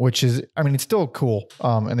love. Which is, I mean, it's still cool.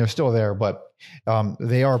 And they're still there, but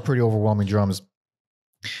they are pretty overwhelming drums.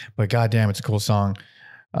 But goddamn, it's a cool song.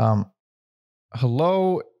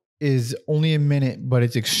 Hello is only a minute, but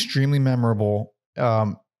it's extremely memorable.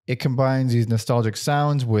 It combines these nostalgic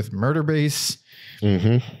sounds with murder bass.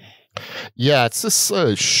 Yeah, it's this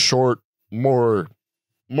short, more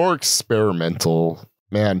experimental.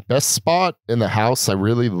 Man, best spot in the house. I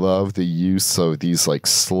really love the use of these like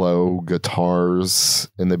slow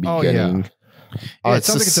guitars in the beginning. Yeah, it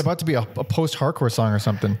sounds like it's about to be a post-hardcore song or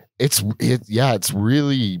something. It's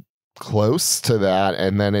really close to that,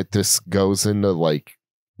 and then it just goes into like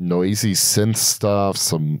noisy synth stuff,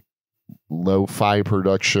 some lo-fi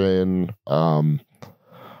production.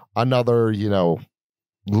 Another, you know,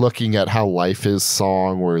 Looking at How Life Is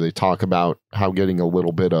song where they talk about how getting a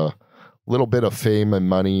little bit of fame and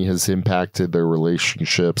money has impacted their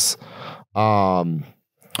relationships. Rare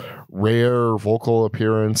vocal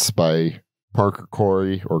appearance by Parker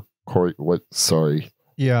Corey or Corey. What? Sorry.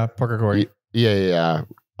 Yeah, Parker Corey. Yeah.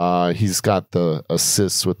 He's got the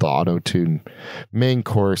assists with the auto-tune main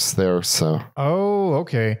chorus there. So Oh,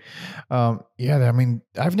 okay. Yeah, I mean,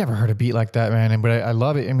 I've never heard a beat like that, man. But I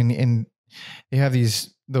love it. I mean, and they have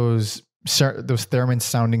those theremin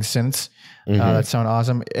sounding synths that sound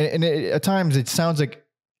awesome. And at times it sounds like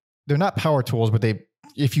they're not power tools, but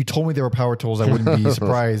if you told me they were power tools, I wouldn't be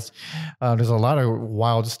surprised. There's a lot of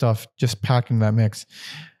wild stuff just packed in that mix.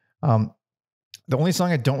 The only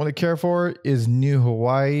song I don't really care for is New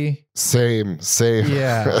Hawaii. Same.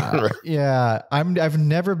 Yeah. Yeah. I've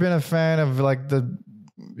never been a fan of like the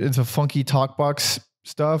funky talk box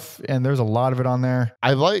stuff. And there's a lot of it on there.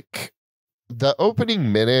 I like the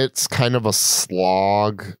opening minutes, kind of a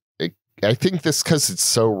slog. I think this because it's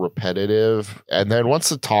so repetitive. And then once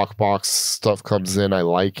the talk box stuff comes in, I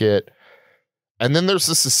like it. And then there's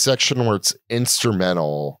this section where it's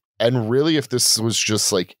instrumental. And really, if this was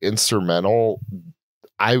just like instrumental,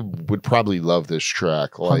 I would probably love this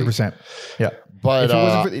track. Like, 100%. Yeah. But if it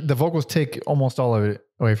wasn't for, the vocals take almost all of it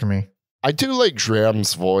away from me. I do like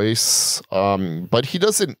Dram's voice, but he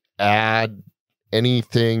doesn't add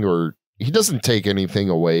anything or he doesn't take anything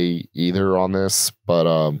away either on this.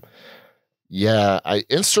 But yeah,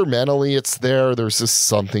 instrumentally it's there. There's just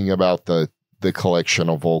something about the collection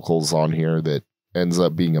of vocals on here that ends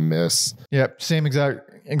up being a miss. Yep, same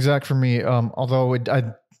exact for me. Although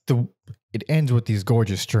it ends with these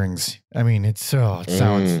gorgeous strings. I mean, it sounds.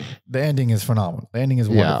 The ending is phenomenal. The ending is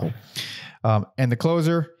wonderful. Yeah. And the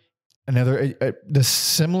closer,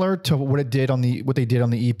 similar to what they did on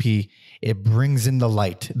the EP. It brings in the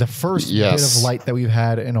light, the first bit of light that we've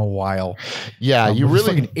had in a while. Yeah, you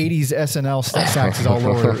really fucking 80s SNL saxes all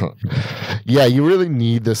over. Yeah, you really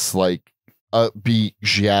need this like upbeat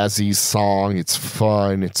jazzy song. It's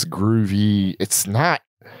fun. It's groovy. It's not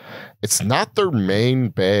their main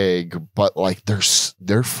bag, but like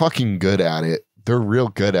they're fucking good at it. They're real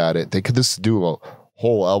good at it. They could just do a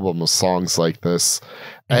whole album of songs like this.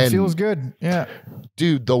 And it feels good. Yeah.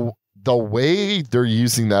 Dude, the way they're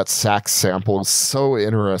using that sax sample is so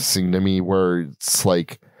interesting to me, where it's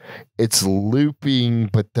like it's looping,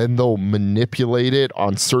 but then they'll manipulate it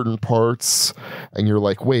on certain parts and you're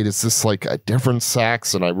like, wait, is this like a different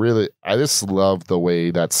sax? And I just love the way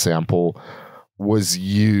that sample was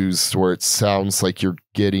used, where it sounds like you're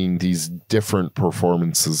getting these different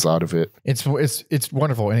performances out of it. It's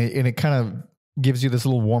wonderful. And it kind of gives you this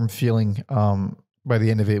little warm feeling by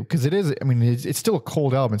the end of it, because it is, I mean, it's still a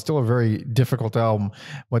cold album. It's still a very difficult album,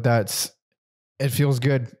 but it feels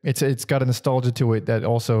good. It's got a nostalgia to it that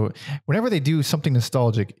also, whenever they do something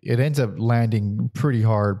nostalgic, it ends up landing pretty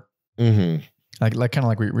hard. Mm-hmm. Like kind of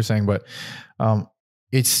like what you were saying, but I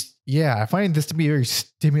find this to be a very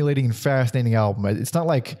stimulating and fascinating album. It's not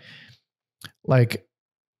it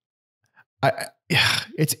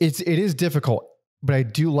is difficult, but I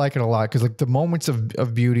do like it a lot because like the moments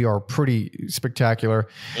of beauty are pretty spectacular.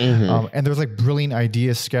 Mm-hmm. And there's like brilliant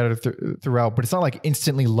ideas scattered throughout, but it's not like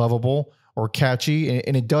instantly lovable or catchy.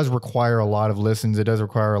 And it does require a lot of listens. It does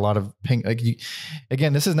require a lot of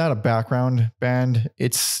again, this is not a background band.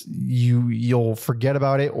 It's you'll forget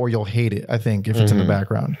about it or you'll hate it, I think, if it's in the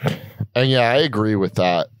background. And yeah, I agree with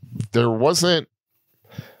that. There wasn't,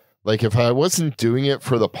 like, if I wasn't doing it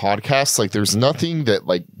for the podcast, like there's nothing that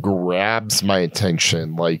like grabs my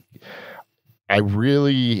attention. Like I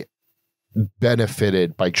really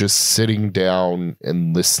benefited by just sitting down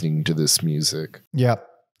and listening to this music. Yeah.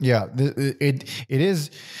 Yeah. It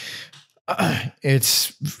is,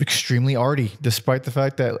 it's extremely arty, despite the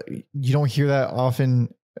fact that you don't hear that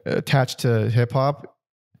often attached to hip hop,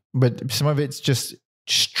 but some of it's just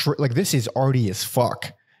like, this is arty as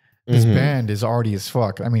fuck. This band is arty as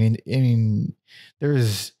fuck. I mean, there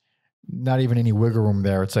is not even any wiggle room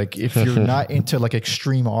there. It's like, if you're not into like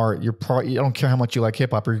extreme art, you don't care how much you like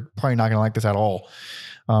hip hop, you're probably not going to like this at all.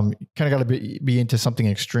 Kind of got to be into something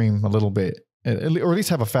extreme a little bit, or at least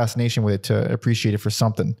have a fascination with it to appreciate it for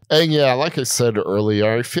something. And yeah, like I said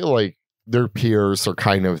earlier, I feel like their peers are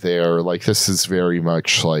kind of there. Like this is very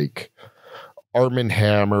much like Arm &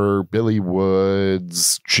 Hammer, Billy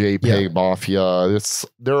Woods, JPEG Mafia.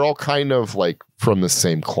 They're all kind of like from the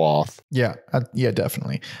same cloth. Yeah,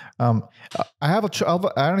 definitely. I have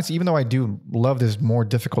honestly, even though I do love this more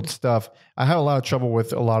difficult stuff, I had a lot of trouble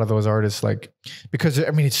with a lot of those artists, like, because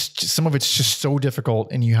I mean, some of it's just so difficult,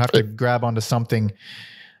 and you have to grab onto something.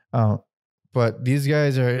 But these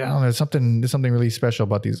guys are, I don't know, there's something really special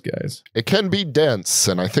about these guys. It can be dense,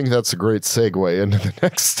 and I think that's a great segue into the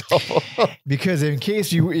next album. Because in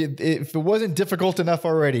case if it wasn't difficult enough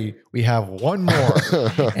already, we have one more,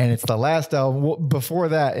 and it's the last album. Before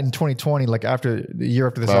that, in 2020, like the year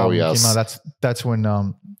after this album came out, that's when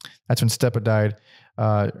Stepa died.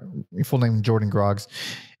 full name Jordan Groggs,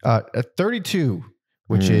 at 32,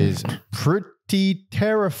 which is pretty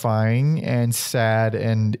terrifying and sad.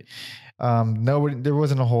 And there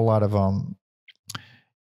wasn't a whole lot of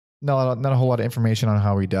not a whole lot of information on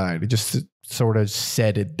how he died. It just sort of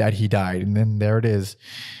said that he died, and then there it is.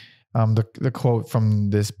 The quote from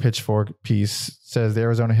this Pitchfork piece says, the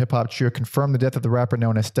Arizona hip hop trio confirmed the death of the rapper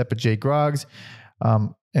known as Stepa J. Groggs,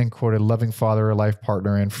 and quoted, loving father, a life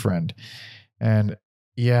partner, and friend. And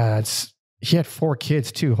yeah, he had 4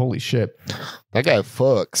 kids too. Holy shit. That guy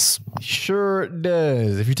fucks. Sure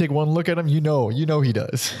does. If you take one look at him, you know he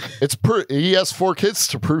does. He has 4 kids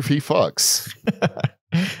to prove he fucks.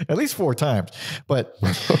 At least 4 times. But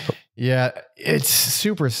yeah, it's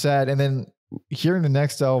super sad. And then hearing the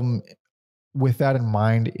next album with that in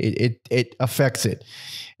mind, it affects it.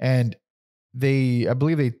 And I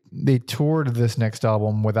believe they toured this next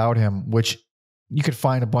album without him, which you could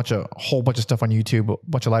find a whole bunch of stuff on YouTube, a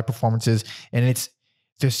bunch of live performances, and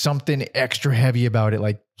there's something extra heavy about it.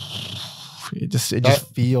 Like it just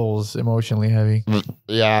feels emotionally heavy.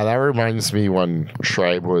 Yeah, that reminds me when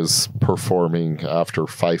Tribe was performing after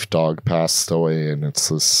Phife Dawg passed away, and it's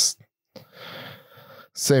this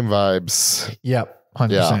same vibes. Yep,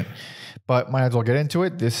 100%. Yeah. But might as well get into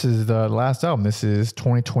it. This is the last album. This is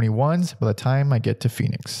 2021's By the Time I Get to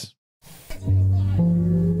Phoenix.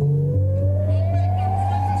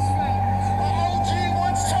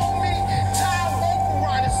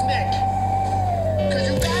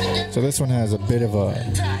 So this one has a bit of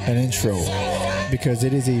an intro because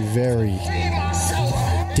it is a very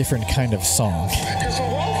different kind of song.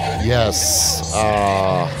 Yes.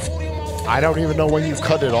 I don't even know when you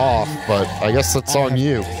cut it off, but I guess that's on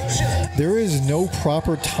you. There is no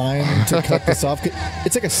proper time to cut this off.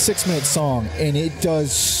 It's like a 6-minute song, and it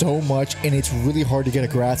does so much, and it's really hard to get a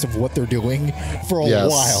grasp of what they're doing for a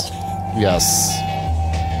while. Yes.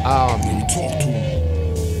 Talk to him.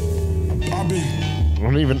 I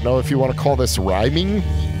don't even know if you want to call this rhyming.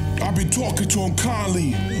 I've been talking to him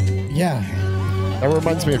kindly. Yeah. That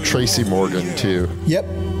reminds me of Tracy Morgan, too. Yep.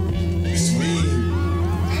 It's me.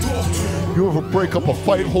 You ever break up a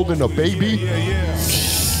fight holding a baby? Yeah.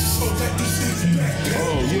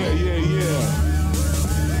 Oh, yeah.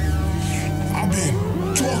 I've been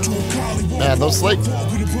talking to him kindly. Man, those like...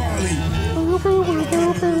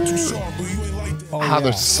 Oh,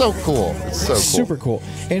 they're so cool. It's so cool. Super cool.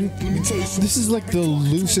 And this is like the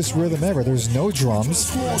loosest rhythm ever. There's no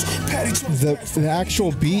drums. The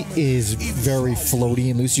actual beat is very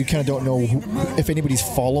floaty and loose. You kind of don't know if anybody's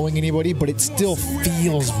following anybody, but it still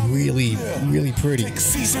feels really, really pretty.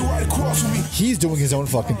 He's doing his own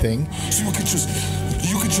fucking thing. You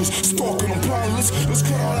can just stalk him. Let's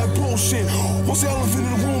cut all that bullshit. What's the elephant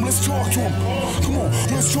in the room? Let's talk to him. Come on,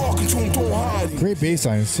 let's talk to him. Don't hide. Great bass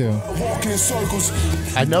lines too. Walking in circles.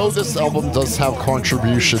 I know this album does have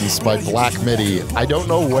contributions by Black Midi. I don't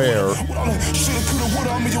know where.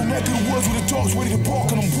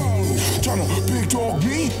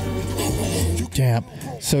 Damn.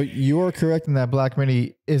 So you are correct in that Black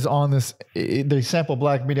Midi is on this. They sample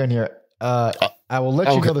Black Midi on here. I will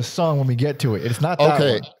let you know the song when we get to it. It's not that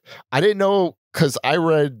one. I didn't know because I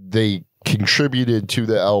read they contributed to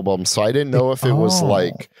the album, so I didn't know if it was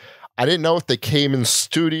like... I didn't know if they came in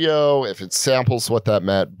studio, if it samples what that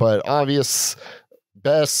meant, but obvious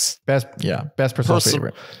best personal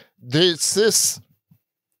favorite.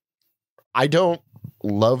 I don't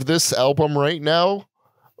love this album right now.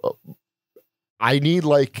 I need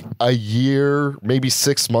like a year, maybe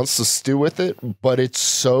 6 months to stew with it, but it's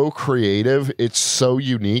so creative. It's so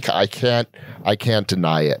unique. I can't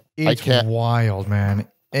deny it. It's wild, man.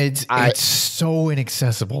 It's so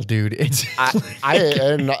inaccessible, dude.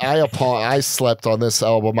 I slept on this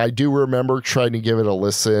album. I do remember trying to give it a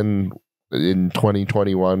listen in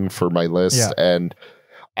 2021 for my list, and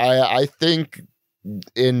I think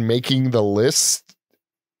in making the list,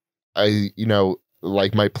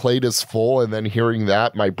 like my plate is full, and then hearing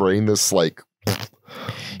that, my brain is like,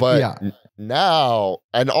 but now,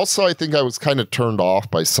 and also I think I was kind of turned off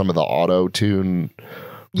by some of the auto-tune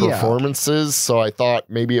performances, so I thought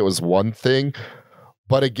maybe it was one thing.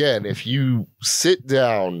 But again, if you sit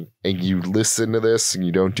down and you listen to this and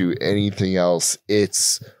you don't do anything else,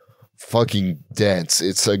 it's fucking dense.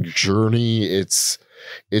 It's a journey. It's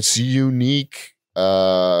unique.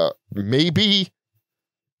 Maybe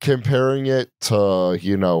comparing it to,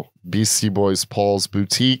 Beastie Boys' Paul's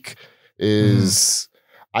Boutique is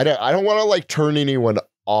I don't want to like turn anyone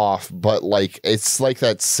off, but like it's like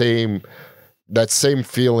that same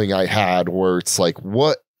feeling I had where it's like,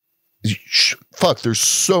 what? Fuck, there's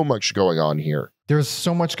so much going on here. There's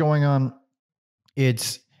so much going on.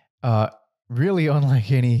 It's really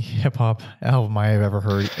unlike any hip hop album I have ever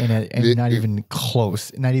heard, and not even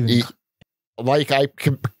close. Not even like I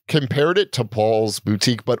compared it to Paul's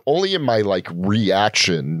Boutique, but only in my like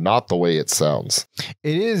reaction, not the way it sounds.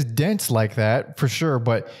 It is dense like that for sure,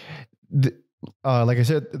 but like I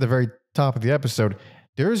said at the very top of the episode,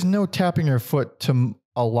 there is no tapping your foot to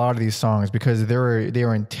a lot of these songs because they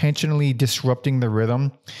are intentionally disrupting the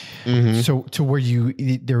rhythm, so to where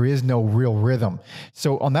there is no real rhythm.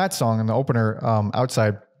 So on that song, in the opener,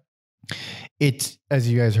 Outside, it's,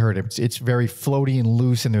 as you guys heard, it's very floaty and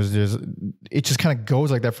loose, and there's it just kind of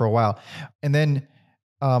goes like that for a while, and then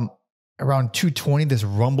around 2:20, this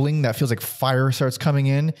rumbling that feels like fire starts coming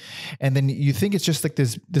in, and then you think it's just like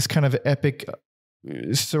this kind of epic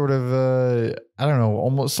sort of I don't know,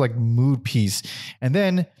 almost like mood piece, and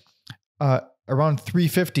then around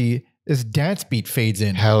 3:50 this dance beat fades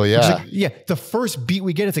in. Hell yeah. Like, the first beat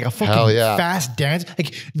we get, it's like a fucking fast dance.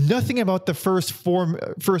 Like nothing about the first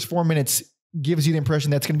four minutes gives you the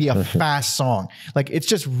impression that's going to be a fast song. Like it's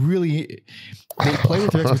just really, they play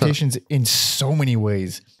with your expectations in so many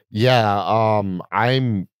ways. Yeah.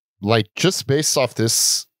 I'm like, just based off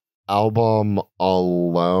this album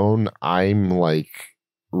alone, I'm like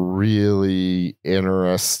really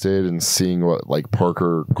interested in seeing what like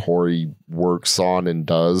Parker Corey works on and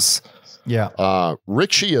does. Yeah.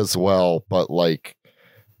 Ritchie as well, but like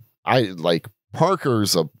I like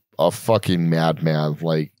Parker's a fucking madman.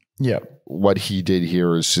 Like what he did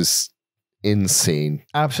here is just insane.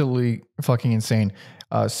 Absolutely fucking insane.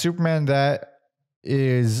 Superman, that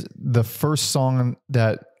is the first song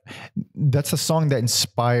that's a song that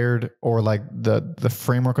inspired, or like the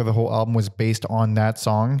framework of the whole album was based on that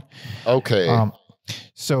song. Okay.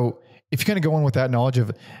 So if you kind of go in with that knowledge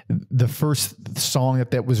of the first song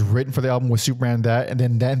that was written for the album was Superman, that, and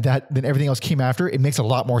then everything else came after, it makes a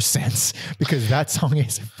lot more sense because that song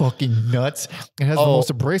is fucking nuts. It has the most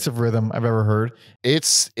abrasive rhythm I've ever heard.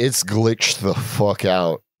 It's glitched the fuck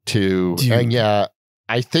out too. Dude. And yeah,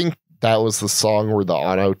 I think that was the song where the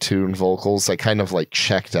auto-tune vocals, I kind of like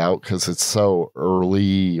checked out because it's so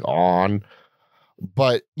early on.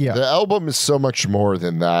 But the album is so much more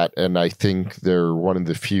than that. And I think they're one of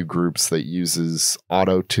the few groups that uses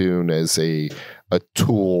auto-tune as a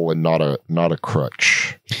tool and not a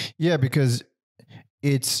crutch. Yeah, because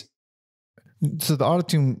so the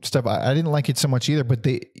auto-tune stuff, I didn't like it so much either, but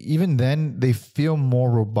they feel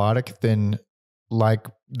more robotic than like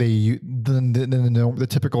the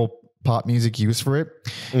typical pop music used for it.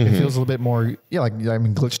 It feels a little bit more,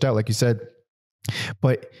 glitched out, like you said.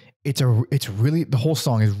 But it's really, the whole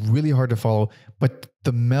song is really hard to follow, but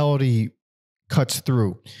the melody cuts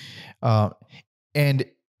through. And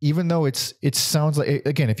even though it sounds like,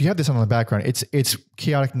 again, if you have this on in the background, it's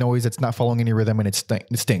chaotic noise that's not following any rhythm, and it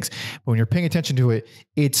stinks. But when you're paying attention to it,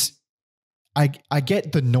 I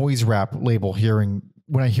get the noise rap label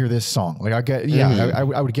when I hear this song. Like I get, I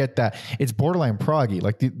would get that. It's borderline proggy.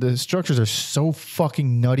 Like the structures are so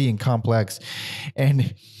fucking nutty and complex,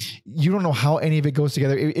 and you don't know how any of it goes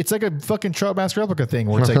together. It's like a fucking Trout Mask Replica thing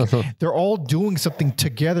where it's like they're all doing something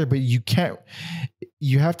together, but you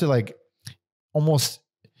have to like almost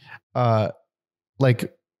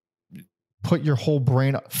like put your whole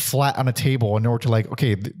brain flat on a table in order to like,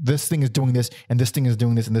 okay, this thing is doing this and this thing is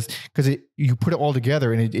doing this and this, because you put it all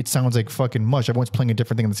together and it sounds like fucking mush. Everyone's playing a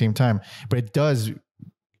different thing at the same time, but it does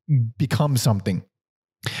become something.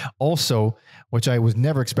 Also, which I was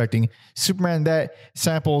never expecting, Superman that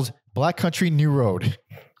samples Black Country New Road.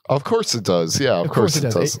 Of course it does. Yeah, of course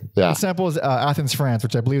it does. It samples Athens, France,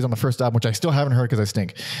 which I believe is on the first album, which I still haven't heard because I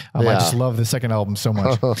stink. I just love the second album so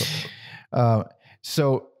much.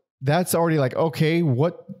 So that's already like, okay,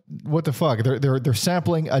 what the fuck? They're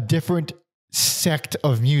sampling a different sect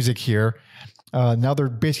of music here. Now they're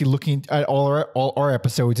basically looking at all our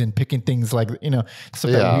episodes and picking things like,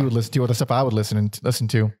 stuff that we would listen to, or the stuff I would listen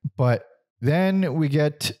to. But then we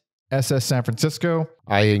get SS San Francisco.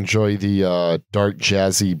 I enjoy the dark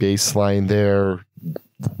jazzy bass line there,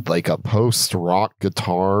 like a post-rock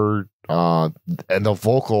guitar, and the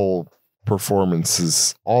vocal performance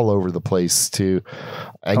is all over the place too.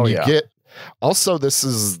 And get also, this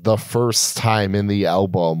is the first time in the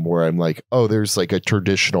album where I'm like, oh, there's like a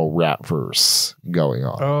traditional rap verse going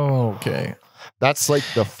on. Oh, okay. That's like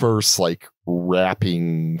the first like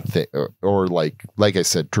rapping thing, or like I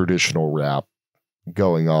said, traditional rap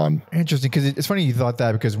going on. Interesting, because it's funny you thought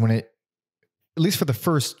that, because when at least for the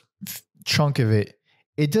first chunk of it,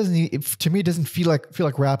 to me it doesn't feel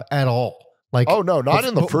like rap at all. Like, oh no, not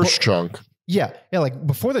in the first chunk. Yeah, like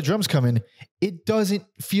before the drums come in, it doesn't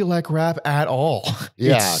feel like rap at all.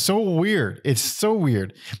 Yeah, it's so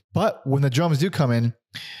weird. But when the drums do come in,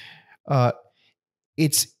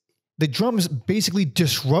 it's the drums basically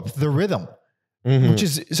disrupt the rhythm, which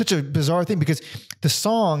is such a bizarre thing because the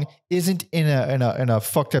song isn't in a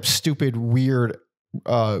fucked up, stupid, weird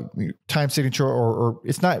time signature or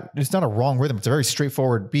it's not a wrong rhythm. It's a very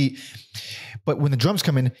straightforward beat. But when the drums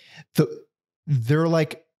come in, they're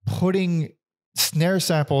like putting snare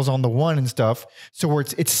samples on the one and stuff. So where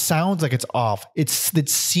it sounds like it's off. It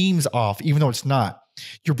seems off, even though it's not.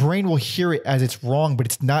 Your brain will hear it as it's wrong, but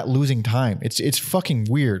it's not losing time. It's fucking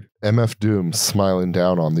weird. MF Doom smiling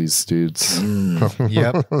down on these dudes.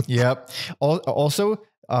 Yep. Also,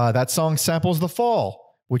 that song samples The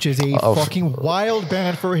Fall, which is a fucking wild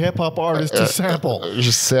band for a hip hop artist to sample.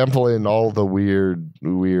 Just sampling all the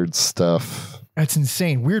weird stuff. That's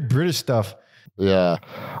insane. Weird British stuff. Yeah.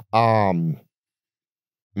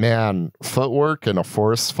 Man, Footwork and A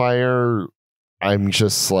Forest Fire, I'm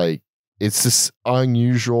just like, it's this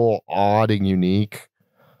unusual, odd, and unique.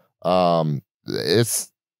 I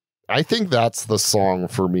think that's the song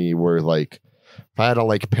for me where, like, if I had to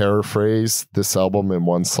like paraphrase this album in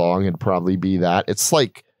one song, it'd probably be that. It's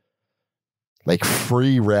like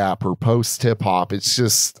free rap or post hip hop. It's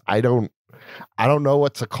just I don't know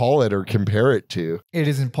what to call it or compare it to. It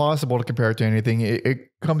is impossible to compare it to anything.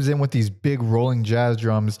 It comes in with these big rolling jazz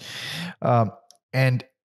drums, and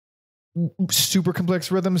super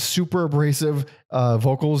complex rhythms, super abrasive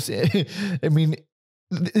vocals. I mean,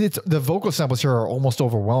 the vocal samples here are almost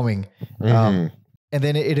overwhelming. And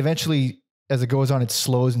then it eventually, as it goes on, it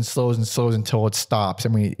slows and slows and slows until it stops. I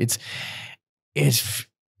mean, it's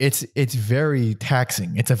very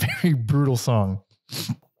taxing. It's a very brutal song.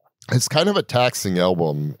 It's kind of a taxing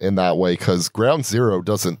album in that way because Ground Zero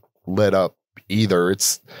doesn't let up either.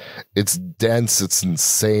 It's dense. It's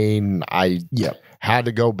insane. Had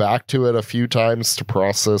to go back to it a few times to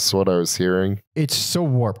process what I was hearing. It's so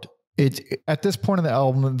warped. At this point in the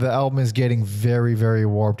album is getting very, very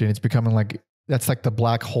warped, and it's becoming like that's like the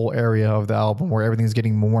black hole area of the album where everything's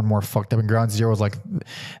getting more and more fucked up. And Ground Zero is like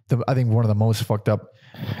I think one of the most fucked up.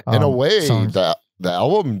 In a way, songs. the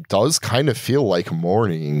album does kind of feel like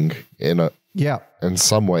Mourning in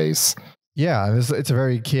some ways. Yeah, it's a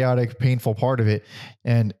very chaotic, painful part of it,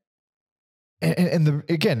 and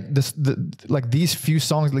these few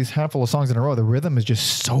songs, at least handful of songs in a row, the rhythm is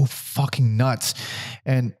just so fucking nuts,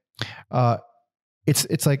 and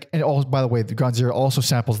it's like, and also, by the way, the Ground Zero also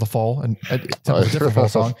samples The Fall, and it's a different Fall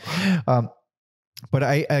song, but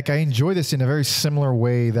I enjoy this in a very similar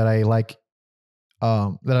way that I like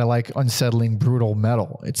unsettling, brutal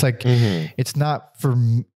metal. It's like it's not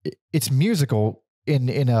it's musical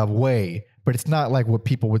in a way, but it's not like what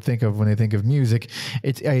people would think of when they think of music.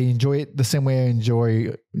 I enjoy it the same way I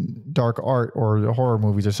enjoy dark art or horror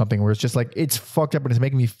movies or something, where it's just like, it's fucked up and it's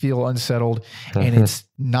making me feel unsettled and it's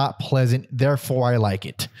not pleasant. Therefore I like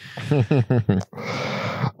it.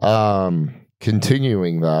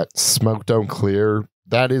 Continuing that, Smoke Don't Clear,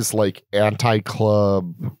 that is like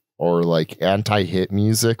anti-club or like anti-hit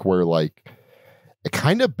music where like it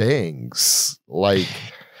kind of bangs. Like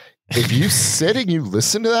if you sit and you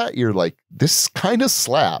listen to that, you're like, this kind of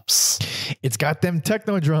slaps. It's got them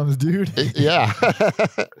techno drums, dude. Yeah.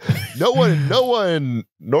 No one,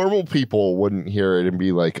 normal people wouldn't hear it and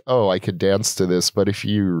be like, oh, I could dance to this. But if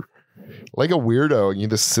you're like a weirdo and you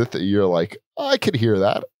just sit there, you're like, oh, I could hear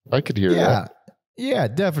that. I could hear that. Yeah,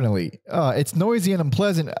 definitely. It's noisy and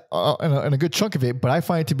unpleasant and a good chunk of it, but I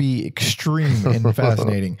find it to be extreme and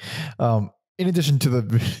fascinating. In addition to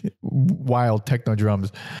the wild techno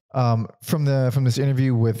drums, from this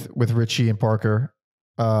interview with Ritchie and Parker,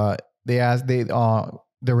 their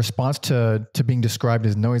response to being described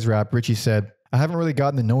as noise rap. Ritchie said, "I haven't really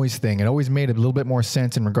gotten the noise thing. It always made a little bit more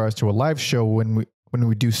sense in regards to a live show when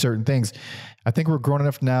we do certain things. I think we're grown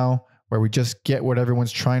enough now where we just get what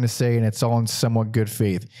everyone's trying to say and it's all in somewhat good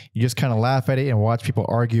faith. You just kind of laugh at it and watch people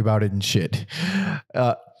argue about it and shit."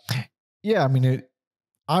 Yeah, I mean,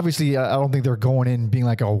 obviously, I don't think they're going in being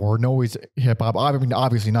like, "Oh, we're noise hip hop." I mean,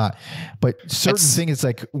 obviously not. But certain things,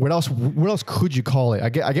 like what else could you call it? I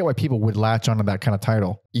get why people would latch onto that kind of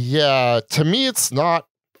title. Yeah, to me, it's not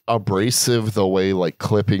abrasive the way like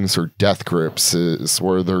Clippings or Death Grips is,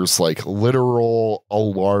 where there's like literal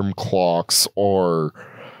alarm clocks, or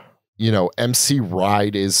MC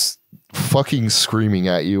Ride is fucking screaming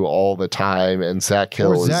at you all the time, and Zach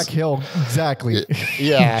Hill exactly.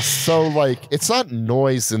 Yeah, so like it's not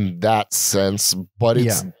noise in that sense, but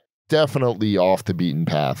it's definitely off the beaten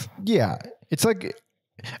path. Yeah, it's like,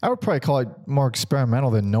 I would probably call it more experimental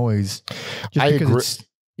than noise. I agree.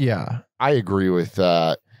 I agree with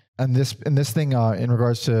that. And this thing in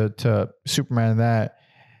regards to Superman and that.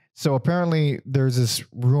 So apparently there's this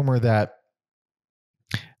rumor that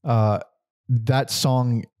that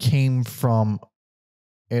song came from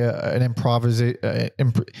an improvisation.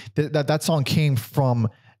 That song came from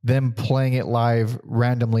them playing it live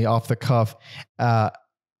randomly off the cuff.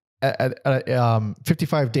 At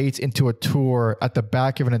 55 dates into a tour at the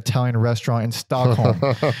back of an Italian restaurant in Stockholm.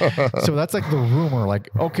 So that's like the rumor. Like,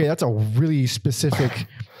 okay, that's a really specific.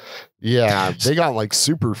 Yeah, they got like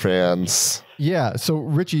super fans. Yeah. So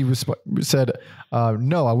Ritchie said,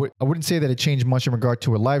 no, I wouldn't say that it changed much in regard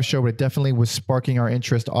to a live show, but it definitely was sparking our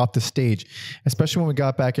interest off the stage, especially when we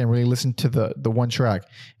got back and really listened to the one track.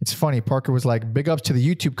 It's funny. Parker was like, big ups to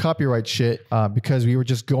the YouTube copyright shit, because we were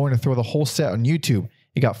just going to throw the whole set on YouTube.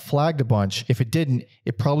 It got flagged a bunch. If it didn't,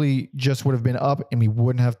 it probably just would have been up and we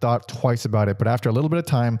wouldn't have thought twice about it. But after a little bit of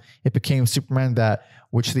time, it became Superman That,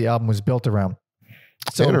 which the album was built around.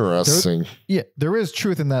 So interesting. There is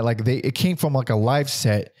truth in that. Like it came from like a live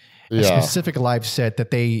set, a specific live set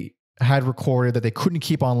that they had recorded that they couldn't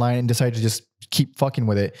keep online and decided to just keep fucking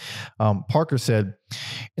with it. Parker said,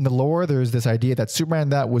 in the lore, there's this idea that Superman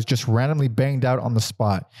That was just randomly banged out on the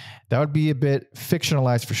spot. That would be a bit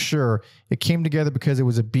fictionalized for sure. It came together because it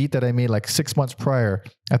was a beat that I made like 6 months prior.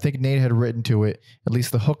 I think Nate had written to it, at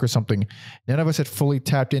least the hook or something. None of us had fully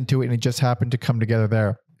tapped into it and it just happened to come together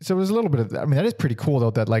there. So it was a little bit of, I mean, that is pretty cool though,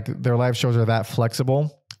 that like their live shows are that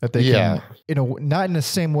flexible that they can, not in the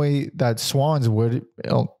same way that Swans would,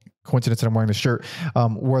 coincidence that I'm wearing the shirt,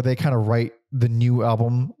 where they kind of write the new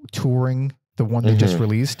album touring the one they just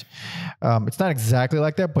released. It's not exactly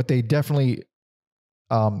like that, but they definitely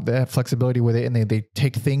they have flexibility with it, and they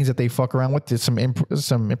take things that they fuck around with, some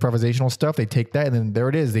improvisational stuff. They take that, and then there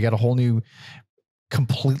it is. They got a whole new,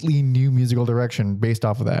 completely new musical direction based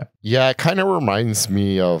off of that. Yeah, it kind of reminds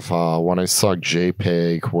me of when I saw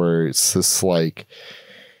JPEG, where it's this like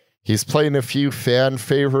he's playing a few fan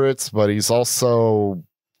favorites, but he's also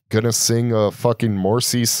gonna sing a fucking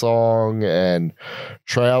Morrissey song and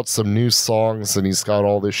try out some new songs, and he's got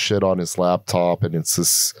all this shit on his laptop, and it's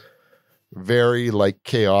this very like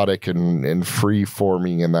chaotic and free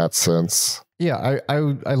forming in that sense. Yeah,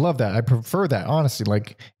 I love that. I prefer that, honestly.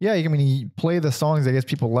 Like, yeah, I mean, you play the songs I guess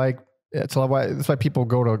people like. That's why people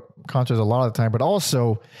go to concerts a lot of the time. But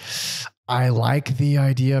also, I like the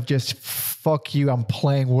idea of just fuck you, I'm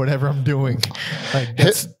playing whatever I'm doing. Like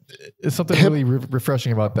it's something really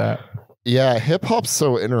refreshing about that. Yeah, hip hop's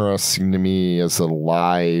so interesting to me as a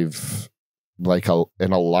live,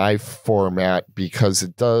 in a live format, because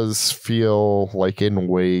it does feel like in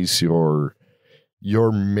ways you're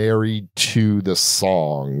married to the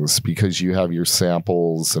songs because you have your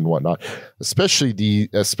samples and whatnot. Especially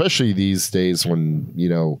these days when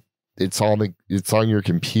it's on your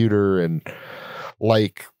computer, and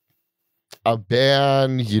like a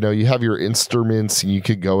band, you have your instruments and you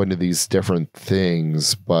could go into these different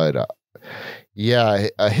things. But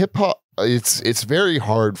a hip hop, it's very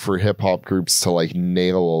hard for hip hop groups to like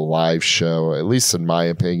nail a live show, at least in my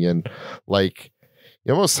opinion. Like,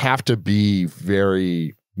 you almost have to be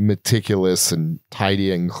very meticulous and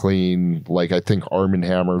tidy and clean. Like, I think Arm &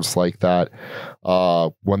 Hammer's like that.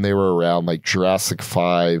 When they were around, like Jurassic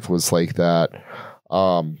 5 was like that.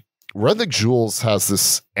 Run the Jewels has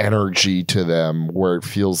this energy to them where it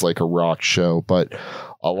feels like a rock show, but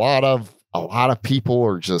a lot of people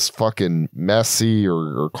are just fucking messy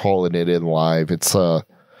or calling it in live.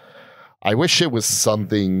 I wish it was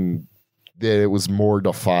something that it was more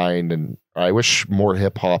defined, and I wish more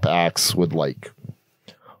hip hop acts would like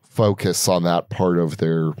focus on that part of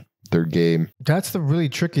their game. That's the really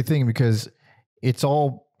tricky thing, because it's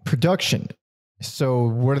all production. So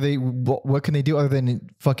what can they do other than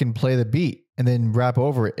fucking play the beat and then rap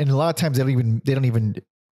over it? And a lot of times they don't even get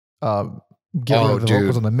rid of the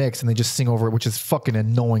vocals on the mix, and they just sing over it, which is fucking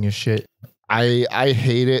annoying as shit. I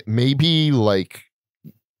hate it. Maybe like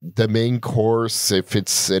the main course, if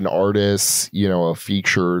it's an artist, a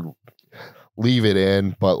feature, leave it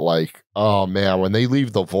in. But like, oh man, when they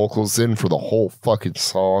leave the vocals in for the whole fucking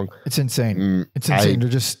song, it's insane. It's insane.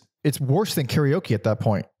 It's worse than karaoke at that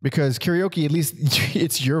point, because karaoke, at least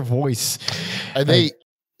it's your voice. And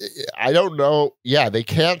I don't know. Yeah, they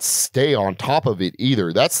can't stay on top of it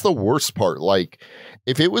either. That's the worst part. Like,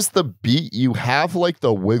 if it was the beat, you have like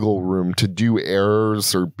the wiggle room to do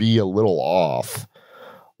errors or be a little off.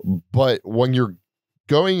 But when you're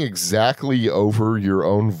going exactly over your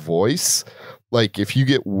own voice, like if you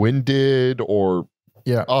get winded or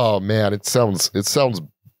oh man, it sounds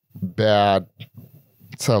bad.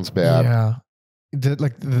 It sounds bad. Yeah.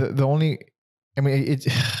 The only, I mean,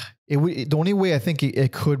 the only way I think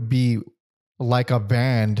it could be like a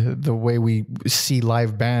band, the way we see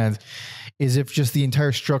live bands, is if just the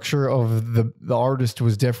entire structure of the artist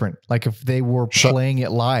was different. Like if they were playing it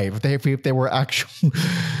live, if they were actual.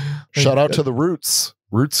 Shout out to the Roots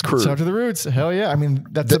crew. Shout out to the Roots. Hell yeah. I mean,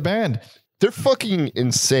 that's a band. They're fucking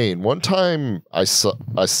insane. One time I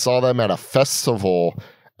saw them at a festival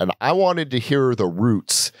and I wanted to hear the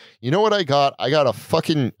Roots. You know what I got? I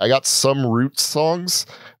got some Roots songs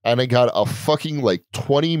and I got a fucking like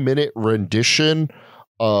 20-minute rendition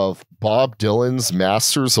of Bob Dylan's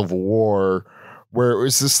Masters of War, where it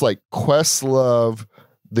was this like Questlove,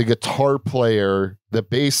 the guitar player, the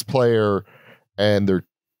bass player, and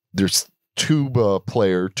there's tuba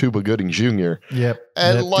Gooding Jr. Yep.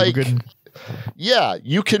 And yeah,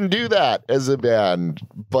 you can do that as a band,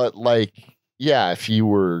 but like, yeah, if you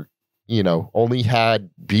were, only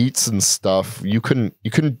had beats and stuff, you couldn't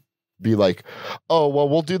be like, oh, well,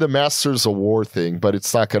 we'll do the Masters of War thing, but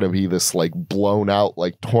it's not going to be this like blown out,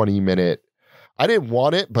 like 20-minute. I didn't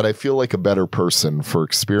want it, but I feel like a better person for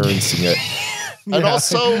experiencing it. And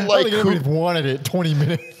also like who wanted it 20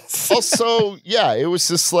 minutes. Also, yeah, it was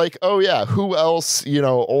just like, oh yeah, who else,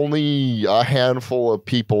 only a handful of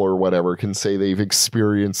people or whatever can say they've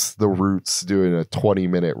experienced the Roots doing a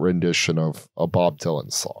 20-minute rendition of a Bob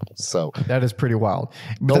Dylan song. So that is pretty wild.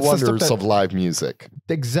 No wonders of live music.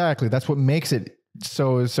 Exactly. That's what makes it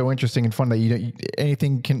so interesting and fun that you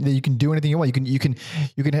can do anything you want. You can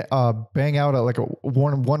bang out a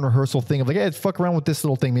one rehearsal thing of like, hey, let's fuck around with this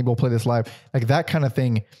little thing. Maybe we'll play this live, like that kind of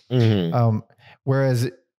thing. Mm-hmm.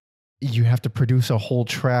 Whereas you have to produce a whole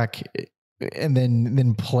track and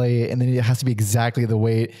then play it, and then it has to be exactly the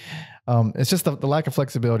way. It's just the lack of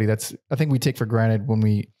flexibility that's I think we take for granted when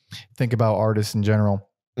we think about artists in general.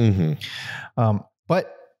 Mm-hmm.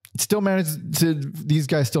 But these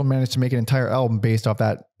guys still managed to make an entire album based off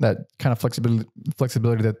that kind of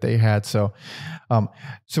flexibility that they had. So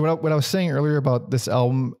what I was saying earlier about this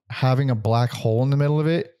album having a black hole in the middle of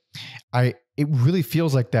it, it really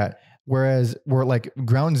feels like that. Whereas we're like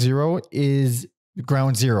Ground Zero is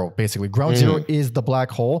Ground Zero, basically. Ground Zero is the black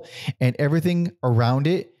hole, and everything around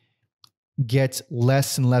it gets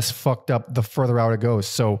less and less fucked up the further out it goes.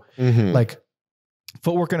 So like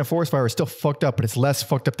Footwork in a Forest Fire is still fucked up, but it's less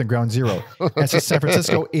fucked up than Ground Zero. As San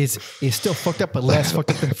Francisco is still fucked up, but less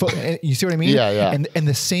fucked up than you see what I mean? Yeah. And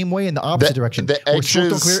the same way in the opposite direction. The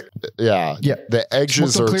edges, the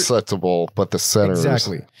edges are acceptable, but the center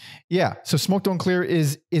exactly. Yeah. So Smoke Don't Clear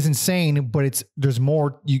is insane, but there's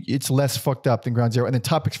more. It's less fucked up than Ground Zero. And the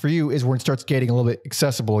Topics for You is where it starts getting a little bit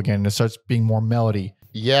accessible again. And it starts being more melody.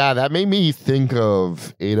 Yeah, that made me think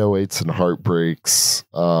of 808s and Heartbreaks.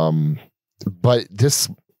 But this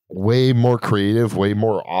way more creative, way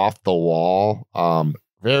more off the wall.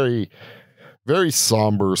 Very, very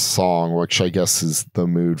somber song, which I guess is the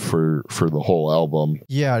mood for the whole album.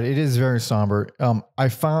 Yeah, it is very somber.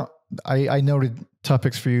 I noted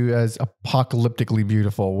Topics for You as apocalyptically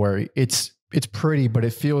beautiful, where it's pretty, but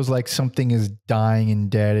it feels like something is dying and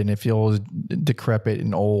dead, and it feels decrepit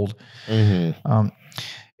and old. Mm-hmm.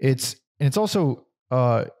 It's also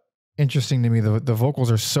interesting to me. The vocals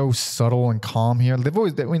are so subtle and calm here.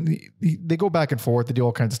 They go back and forth. They do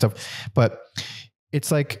all kinds of stuff, but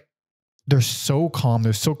it's like they're so calm.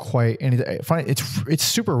 They're so quiet, and I find it's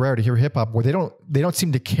super rare to hear hip hop where they don't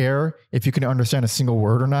seem to care if you can understand a single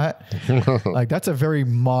word or not. Like that's a very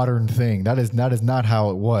modern thing. That is not how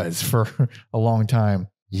it was for a long time.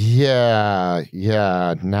 Yeah.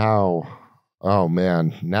 Now, oh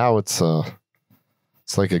man, now it's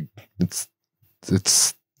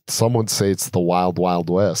some would say it's the Wild Wild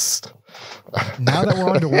West. Now that we're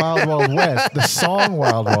on to Wild Wild West, the song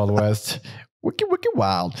Wild Wild West, wicked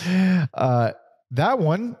wild. That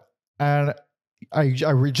one, and I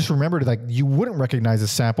just remembered, like, you wouldn't recognize the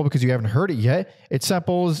sample because you haven't heard it yet. It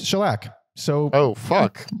samples Shellac. So oh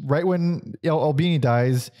fuck! Right when Albini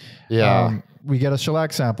dies, we get a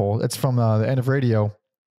Shellac sample. It's from the End of Radio,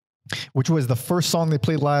 which was the first song they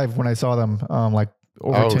played live when I saw them, like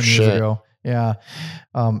over 10 years ago. Yeah.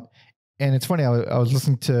 And it's funny, I was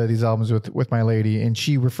listening to these albums with my lady, and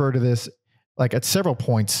she referred to this like at several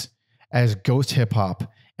points as ghost hip hop.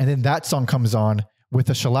 And then that song comes on with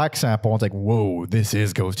a Shellac sample. It's like, whoa, this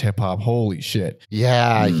is ghost hip hop. Holy shit.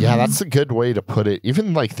 Yeah. Yeah. That's a good way to put it.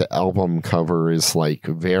 Even like the album cover is like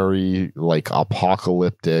very like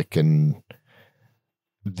apocalyptic and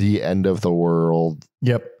the end of the world.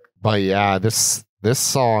 Yep. But yeah, this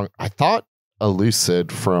song, I thought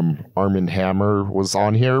Elucid from Arm & Hammer was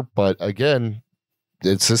on here, but again,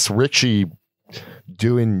 it's this Ritchie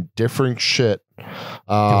doing different shit.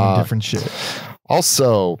 Doing different shit.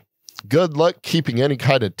 Also, good luck keeping any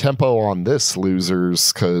kind of tempo on this,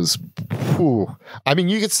 losers, because I mean,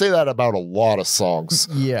 you could say that about a lot of songs.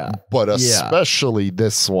 Yeah. But especially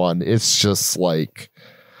this one, it's just like,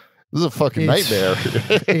 this is a fucking nightmare.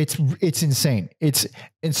 it's insane.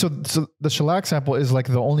 So the shellac sample is like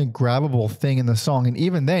the only grabbable thing in the song. And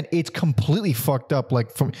even then it's completely fucked up.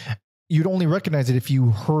 Like you'd only recognize it if you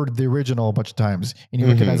heard the original a bunch of times and you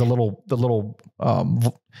recognize the little,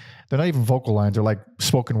 they're not even vocal lines, they're like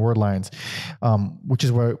spoken word lines, which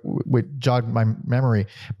is what jogged my memory.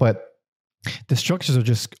 But the structures are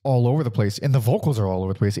just all over the place and the vocals are all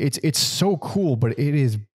over the place. It's so cool, but it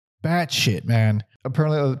is batshit, man.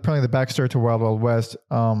 Apparently the backstory to Wild Wild West.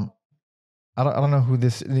 I don't know who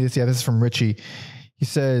this is. Yeah, this is from Ritchie. He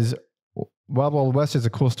says, Wild Wild West is a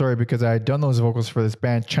cool story because I had done those vocals for this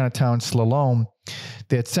band, Chinatown Slalom.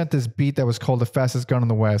 They had sent this beat that was called The Fastest Gun in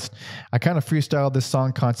the West. I kind of freestyled this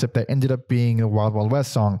song concept that ended up being a Wild Wild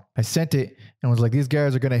West song. I sent it and was like, these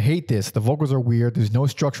guys are going to hate this. The vocals are weird. There's no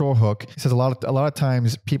structural hook. He says a lot of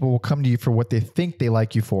times people will come to you for what they think they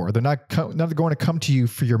like you for. They're not going to come to you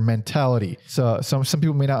for your mentality. So some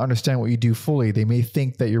people may not understand what you do fully. They may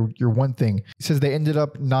think that you're one thing. He says they ended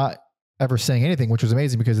up not ever saying anything, which was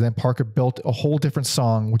amazing because then Parker built a whole different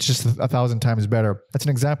song, which is just 1,000 times better. That's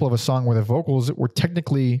an example of a song where the vocals were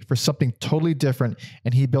technically for something totally different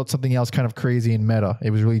and he built something else kind of crazy and meta.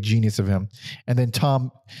 It was really genius of him. And then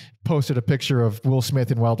Tom posted a picture of Will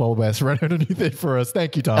Smith in Wild Wild West right underneath it for us.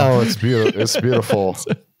 Thank you, Tom. Oh, it's beautiful. It's beautiful.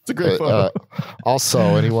 It's a great photo.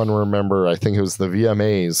 Also, anyone remember, I think it was the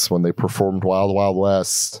VMAs when they performed Wild Wild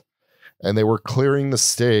West and they were clearing the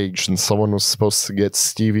stage and someone was supposed to get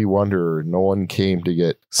Stevie Wonder. No one came to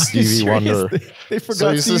get Stevie Wonder. They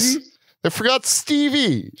forgot Stevie? They forgot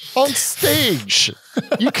Stevie on stage.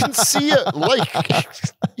 You can see it. Like,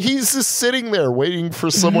 he's just sitting there waiting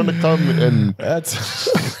for someone to come and...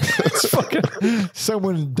 That's fucking...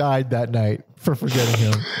 Someone died that night for forgetting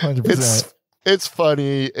him. 100%. It's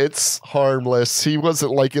funny. It's harmless. He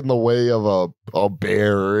wasn't like in the way of a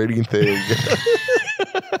bear or anything.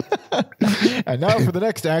 And now for the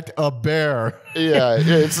next act, a bear. Yeah,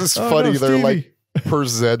 it's just funny. No, they're Stevie. like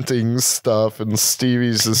presenting stuff, and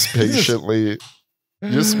Stevie's just patiently,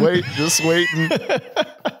 just waiting.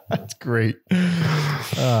 That's great.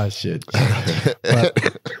 Oh shit.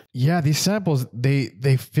 But yeah, these samples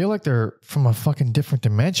they feel like they're from a fucking different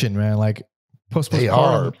dimension, man. Like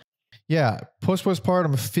postpartum. Yeah,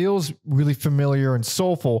 postpartum feels really familiar and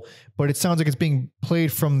soulful, but it sounds like it's being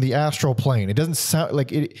played from the astral plane. It doesn't sound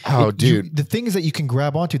like it. Dude, the things that you can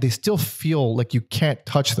grab onto, they still feel like you can't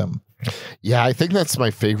touch them. Yeah, I think that's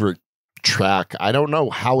my favorite track. I don't know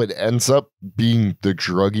how it ends up being the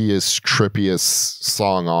druggiest, trippiest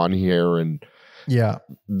song on here, and yeah,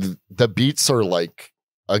 the beats are like,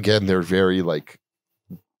 again, they're very like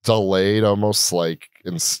delayed, almost like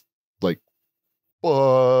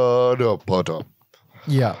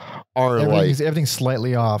yeah, are everything's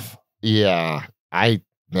slightly off. Yeah, I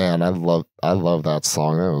love that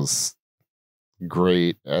song. That was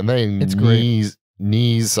great. And then it's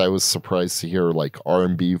knees, I was surprised to hear like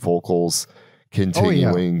R&B vocals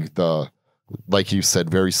continuing the, like you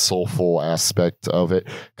said, very soulful aspect of it,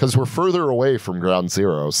 because we're further away from Ground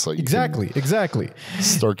Zero, so you exactly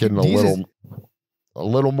start getting a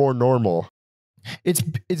little more normal. It's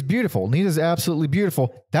beautiful. Nita's absolutely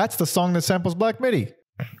beautiful. That's the song that samples Black Midi.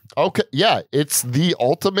 Okay, yeah, it's the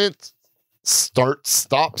ultimate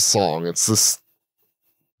start-stop song. It's this,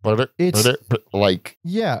 like,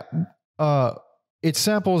 yeah, it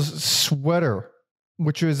samples Sweater,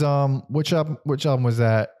 which is which album was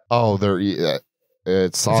that? Oh,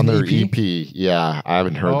 it's on their EP. Yeah, I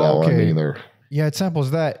haven't heard that one either. Yeah, it samples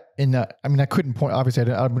that. And I mean, I couldn't point. Obviously,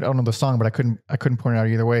 I don't know the song, but I couldn't point it out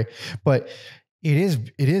either way. But it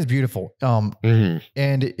is beautiful.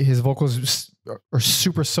 And his vocals are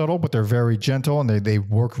super subtle, but they're very gentle, and they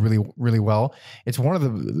work really, really well. It's one of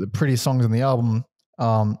the prettiest songs on the album.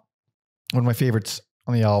 One of my favorites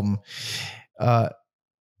on the album.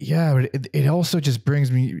 Yeah, but it also just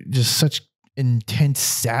brings me just such intense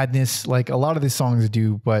sadness, like a lot of these songs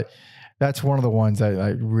do. But that's one of the ones that I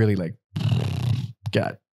really like.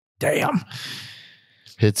 God damn,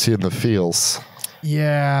 hits you in the feels.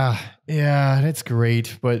 Yeah, that's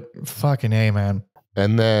great, but fucking A, man.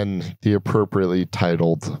 And then the appropriately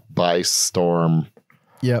titled By Storm.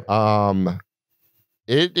 Yep.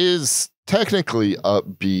 It is technically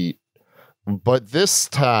upbeat, but this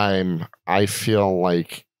time I feel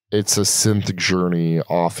like it's a synth journey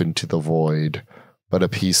off into the void, but a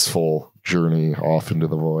peaceful journey off into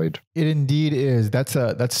the void. It indeed is.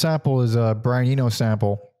 That sample is a Brian Eno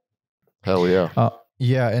sample. Hell yeah.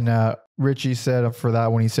 Yeah, and Ritchie said for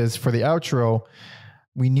that one, he says, for the outro,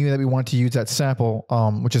 we knew that we wanted to use that sample,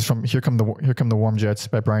 which is from Here Come the Warm Jets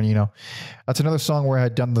by Brian Eno. That's another song where I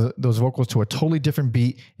had done those vocals to a totally different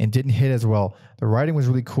beat and didn't hit as well. The writing was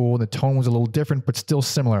really cool. The tone was a little different, but still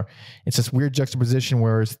similar. It's this weird juxtaposition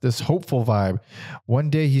where it's this hopeful vibe. One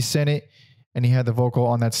day he sent it and he had the vocal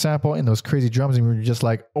on that sample and those crazy drums, and we were just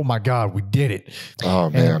like, oh my God, we did it. Oh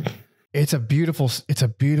man. And it's a beautiful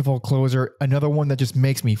closer. Another one that just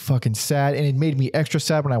makes me fucking sad. And it made me extra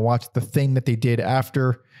sad when I watched the thing that they did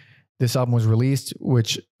after this album was released,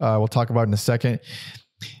 which we'll talk about in a second,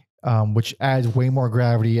 which adds way more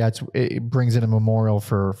gravity. It brings in a memorial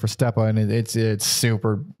for Stepa, and it's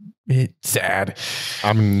sad.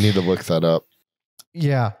 I'm going to need to look that up.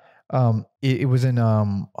 Yeah. It was in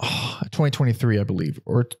 2023, I believe,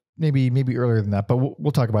 or maybe earlier than that, but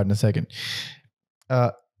we'll talk about it in a second.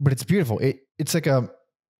 But it's beautiful. It's like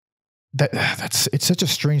it's such a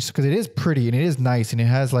strange, because it is pretty and it is nice and it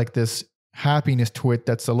has like this happiness to it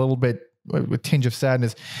that's a little bit with tinge of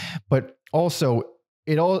sadness, but also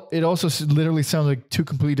it also literally sounds like two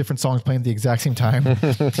completely different songs playing at the exact same time.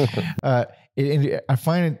 I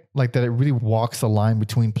find it like that it really walks the line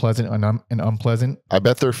between pleasant and unpleasant. I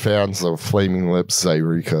bet they're fans of Flaming Lips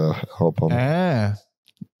Zyreka album.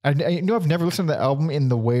 I know I've never listened to the album in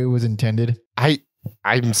the way it was intended.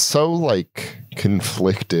 I'm so like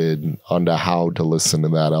conflicted onto how to listen to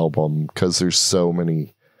that album because there's so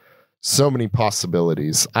many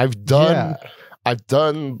possibilities. I've done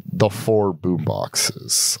the 4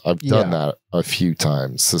 boomboxes. I've done that a few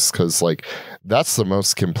times just because like that's the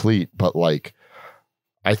most complete. But like,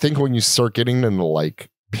 I think when you start getting into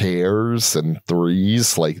like pairs and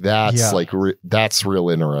threes, like that's that's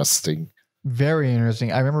real interesting. Very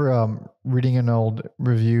interesting. I remember reading an old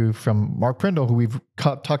review from Mark Prindle, who we've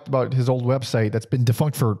talked about his old website that's been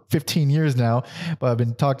defunct for 15 years now, but I've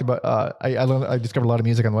been talked about. I discovered a lot of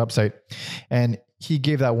music on the website, and he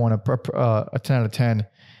gave that one a 10 out of 10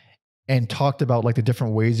 and talked about like the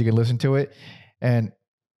different ways you can listen to it. And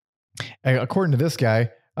according to this guy,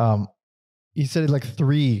 he said like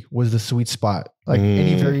 3 was the sweet spot, like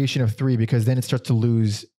any variation of 3, because then it starts to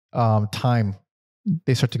lose time.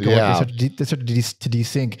 They start to go. They start to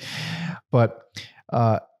desync. But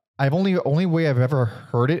only way I've ever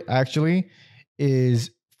heard it actually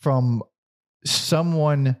is from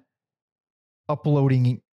someone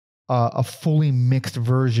uploading a fully mixed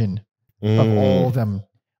version of all of them.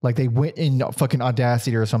 Like they went in fucking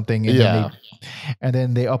Audacity or something, and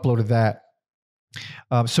then they uploaded that.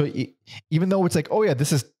 So even though it's like, oh yeah,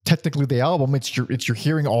 this is technically the album, you're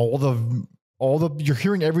hearing you're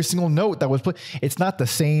hearing every single note that was played. It's not the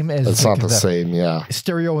same as it's like not the same. Yeah.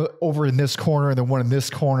 Stereo over in this corner and then one in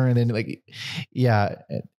this corner. And then like, yeah.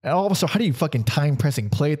 And also, how do you fucking time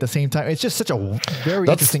pressing play at the same time? It's just such a very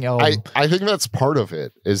interesting album. I think that's part of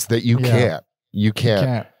it is that you can't.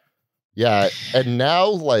 Yeah. And now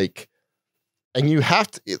like, and you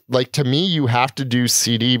have to, like, to me, you have to do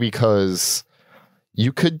CD because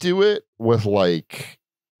you could do it with like,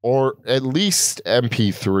 or at least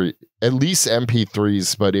MP3s.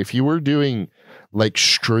 But if you were doing like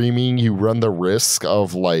streaming, you run the risk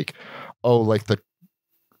of like, oh, like the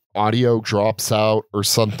audio drops out or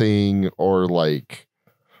something, or like,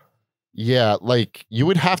 yeah, like you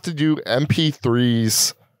would have to do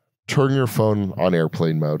MP3s, turn your phone on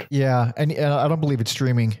airplane mode. Yeah. And I don't believe it's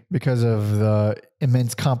streaming because of the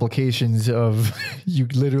immense complications of you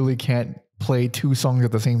literally can't play 2 songs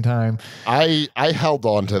at the same time. I held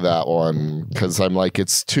on to that one because I'm like,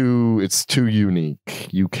 it's too unique.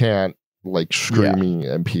 You can't like streaming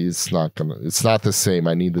MPs. It's not the same.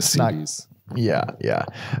 I need the CDs.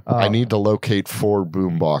 I need to locate 4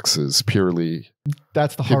 boom boxes purely.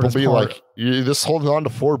 That's the hardest part. People be like, you just holding on to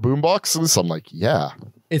 4 boom boxes? I'm like, yeah.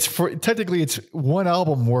 Technically it's 1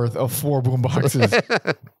 album worth of 4 boom boxes.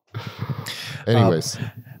 Anyways.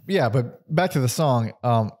 But back to the song.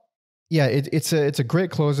 Yeah, it's a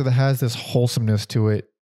great closer that has this wholesomeness to it.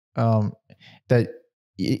 That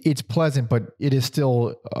it's pleasant, but it is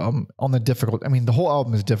still on the difficult. I mean, the whole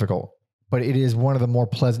album is difficult, but it is one of the more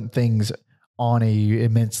pleasant things on a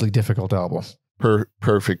immensely difficult album.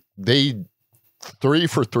 Perfect. They 3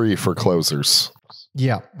 for 3 for closers.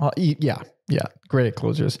 Yeah. Great at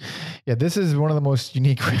closers. Yeah, this is one of the most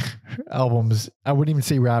unique albums. I wouldn't even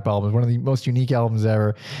say rap albums. One of the most unique albums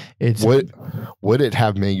ever. Would it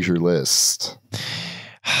have made your list?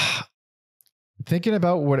 Thinking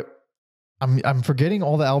about what I'm forgetting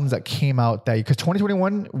all the albums that came out that year, because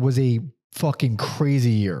 2021 was a fucking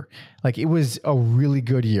crazy year. Like it was a really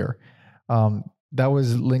good year. That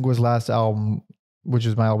was Lingua's last album, which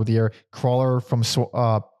was my album of the year. Crawler from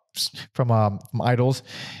Idols.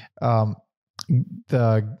 The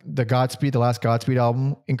Godspeed, the last Godspeed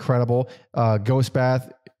album, incredible. Ghost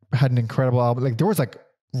Bath had an incredible album. Like there was like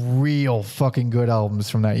real fucking good albums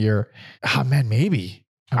from that year. Oh man, maybe.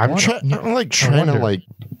 I'm trying to like.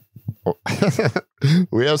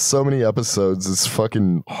 We have so many episodes. It's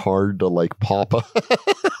fucking hard to like pop up.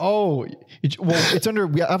 Well, it's under.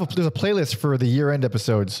 There's a playlist for the year-end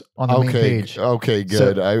episodes on the main page. Okay,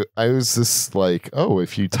 good. So, I was just like,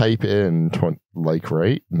 if you type in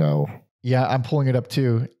right? No. Yeah, I'm pulling it up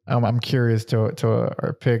too. I'm curious to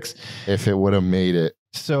our picks. If it would have made it.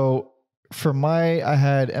 So for I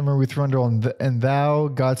had Emma Ruth Rundle and Thou,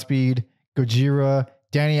 Godspeed, Gojira,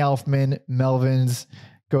 Danny Elfman, Melvins,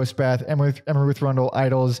 Ghost Bath, Emma Ruth Rundle,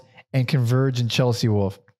 Idols, and Converge and Chelsea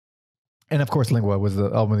Wolf. And of course, Lingua was the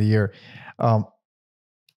album of the year. I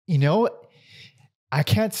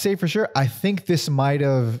can't say for sure. I think this might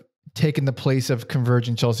have taken the place of Converge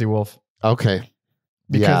and Chelsea Wolf. Okay.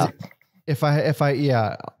 Because if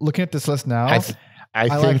I looking at this list now, I think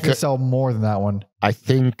like this album more than that one. I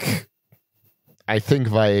think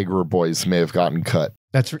Viagra Boys may have gotten cut.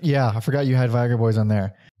 I forgot you had Viagra Boys on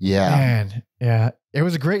there. Yeah. Man, yeah. It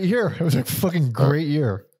was a great year. It was a fucking great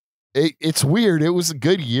year. It's weird. It was a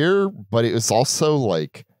good year, but it was also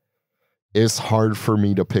like, it's hard for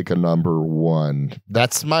me to pick a number one.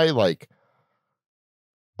 That's my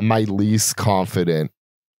least confident.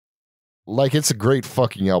 Like, it's a great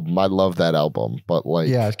fucking album. I love that album, but like,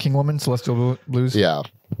 yeah, King Woman, Celestial Blues. Yeah.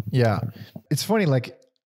 Yeah. It's funny, like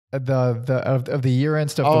of the year end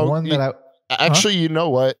stuff, the one that actually, you know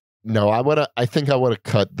what? No, I think I would have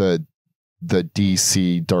cut the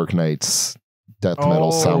DC Dark Knights death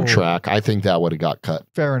metal soundtrack. I think that would have got cut.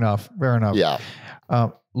 Fair enough. Yeah.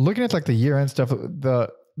 Looking at like the year end stuff, the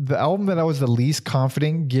album that I was the least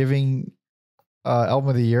confident giving album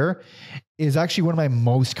of the year is actually one of my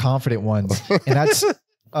most confident ones, and that's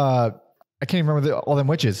I can't even remember All Them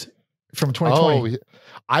Witches from 2020.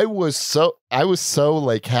 I was so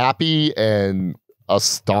like happy and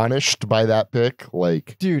astonished by that pick.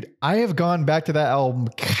 Like, dude, I have gone back to that album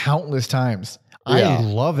countless times. I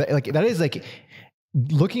love that. Like, that is like,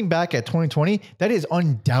 looking back at 2020, that is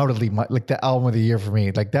undoubtedly the album of the year for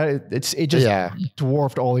me. Like that, it just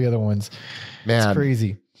dwarfed all the other ones. Man, it's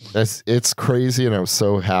crazy. It's crazy, and I'm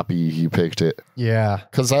so happy you picked it. Yeah,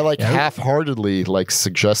 because I half-heartedly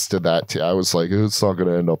suggested that to. I was like, it's not going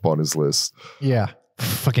to end up on his list. Yeah,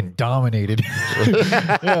 fucking dominated.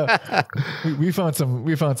 Yeah, we found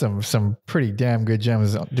some pretty damn good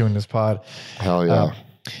gems doing this pod. Hell yeah.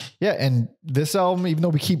 Yeah, and this album, even though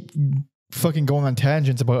we keep fucking going on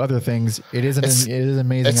tangents about other things, it is an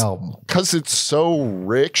amazing album because it's so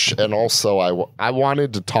rich, and also I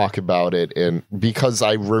wanted to talk about it, and because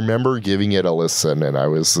I remember giving it a listen, and I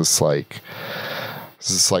was just like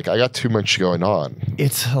I got too much going on.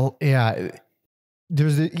 It's that's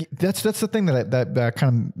the thing that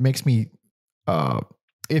kind of makes me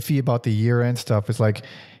iffy about the year end stuff. Is like,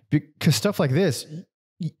 because stuff like this,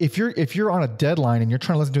 if you're on a deadline and you're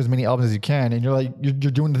trying to listen to as many albums as you can, and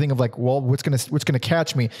you're doing the thing of like, well, what's gonna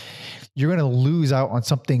catch me, you're gonna lose out on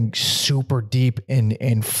something super deep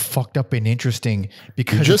and fucked up and interesting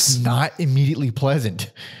because it's not immediately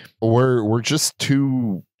pleasant. We're just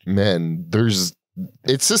two men.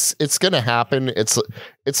 It's gonna happen.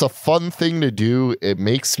 It's a fun thing to do. It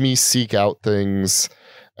makes me seek out things,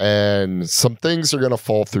 and some things are gonna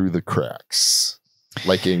fall through the cracks,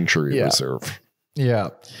 like Injury Reserve. Yeah,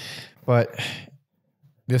 but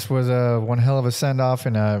this was one hell of a send off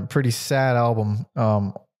and a pretty sad album,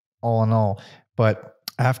 all in all. But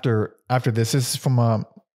after this is from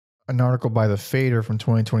an article by The Fader from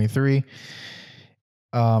 2023.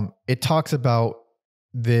 It talks about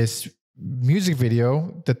this music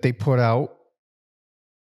video that they put out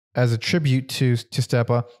as a tribute to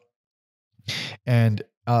Stepa, and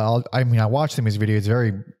I watched the music video. It's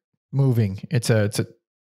very moving. It's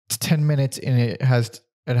 10 minutes, and it has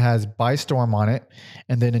By Storm on it,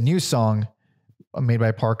 and then a new song made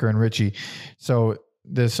by Parker and Ritchie. So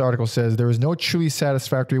this article says there is no truly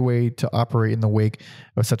satisfactory way to operate in the wake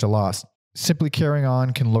of such a loss. Simply carrying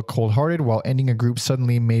on can look cold-hearted, while ending a group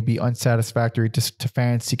suddenly may be unsatisfactory to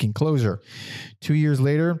fans seeking closure. 2 years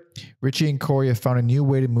later, Ritchie and Corey have found a new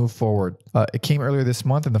way to move forward. It came earlier this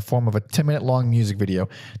month in the form of a 10-minute-long music video.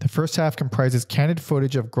 The first half comprises candid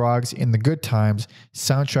footage of Groggs in the Good Times,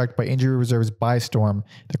 soundtracked by Injury Reserve's By Storm,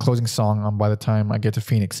 the closing song on By the Time I Get to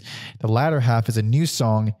Phoenix. The latter half is a new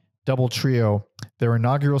song, Double Trio, their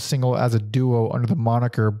inaugural single as a duo under the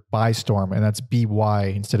moniker By Storm, and that's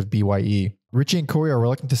BY instead of BYE. Ritchie and Corey are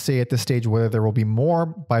reluctant to say at this stage whether there will be more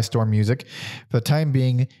By Storm music. For the time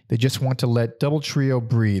being, they just want to let Double Trio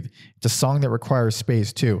breathe. It's a song that requires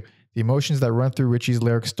space, too. The emotions that run through Ritchie's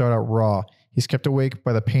lyrics start out raw. He's kept awake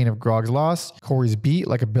by the pain of Groggs' loss. Corey's beat,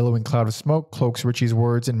 like a billowing cloud of smoke, cloaks Ritchie's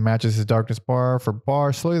words and matches his darkness bar for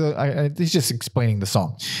bar. Slowly, he's just explaining the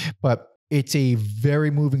song. But it's a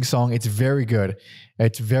very moving song. It's very good.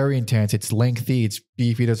 It's very intense. It's lengthy. It's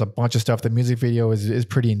beefy. There's a bunch of stuff. The music video is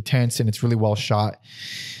pretty intense and it's really well shot.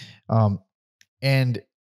 And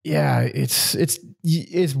yeah,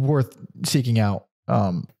 it's worth seeking out.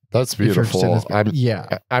 That's beautiful.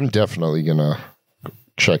 I'm definitely gonna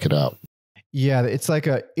check it out. Yeah, it's like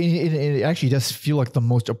it actually does feel like the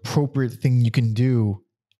most appropriate thing you can do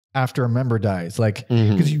after a member dies, like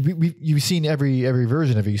because you've seen every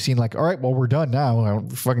version of it. You've seen like, all right, well, we're done now,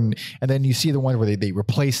 and then you see the one where they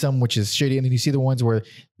replace them, which is shitty, and then you see the ones where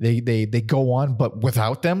they go on but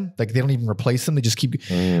without them, like they don't even replace them, they just keep.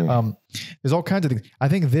 There's all kinds of things. I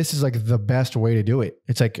think this is like the best way to do it.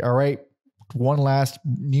 It's like, all right, one last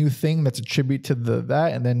new thing that's a tribute to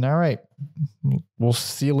that, and then all right, we'll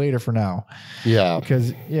see you later for now. Yeah,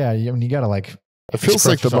 because you gotta like. It feels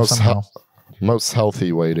like the most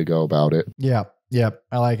healthy way to go about it. Yeah,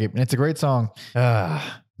 I like it, and it's a great song.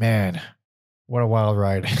 Man, what a wild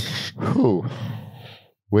ride. Whew.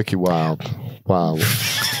 Wiki wild. Wow.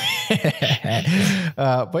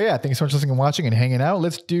 But yeah, thanks so much for listening and watching and hanging out.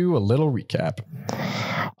 Let's do a little recap.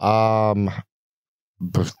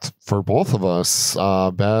 For both of us,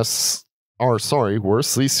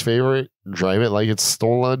 worst, least favorite, Drive It Like It's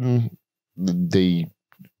Stolen.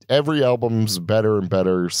 Every album's better and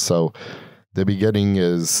better, so the beginning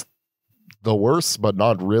is the worst, but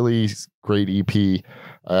not really great EP.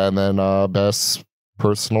 And then best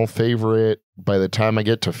personal favorite, By the Time I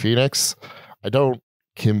Get to Phoenix. I don't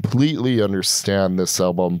completely understand this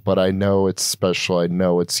album, but I know it's special. I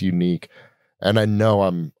know it's unique. And I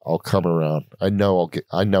know I'll come around. I know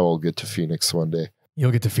I'll get to Phoenix one day.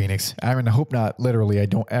 You'll get to Phoenix. I mean, I hope not. Literally, I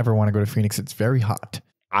don't ever want to go to Phoenix. It's very hot.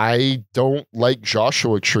 I don't like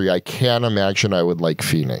Joshua Tree. I can't imagine I would like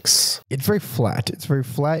Phoenix. It's very flat. It's very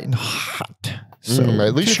flat and hot. So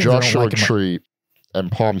at least Joshua Tree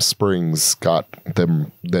and Palm Springs got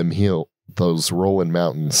them those rolling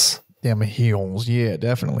mountains. Damn hills. Yeah,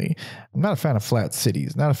 definitely. I'm not a fan of flat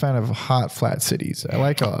cities. Not a fan of hot, flat cities. I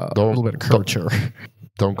like a little bit of curvature.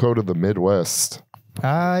 Don't go to the Midwest.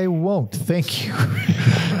 I won't. Thank you.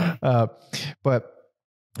 But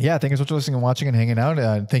yeah, thank you so much for listening and watching and hanging out.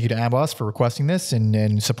 Thank you to Amboss for requesting this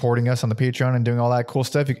and supporting us on the Patreon and doing all that cool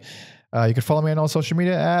stuff. You can follow me on all social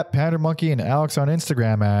media at Panda Monkey and Alex on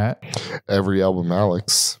Instagram at Every Album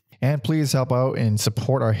Alex. And please help out and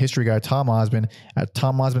support our history guy, Tom Osman, at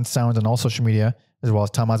Tom Osman Sounds on all social media, as well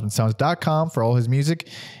as TomOsmanSounds.com for all his music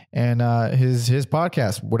and his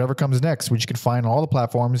podcast, whatever comes next, which you can find on all the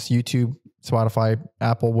platforms, YouTube, Spotify,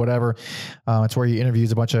 Apple, whatever. It's where he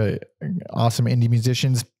interviews a bunch of awesome indie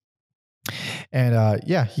musicians. And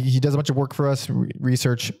he does a bunch of work for us,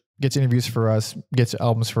 research, gets interviews for us, gets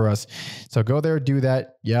albums for us. So go there, do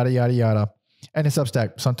that, yada, yada, yada. And it's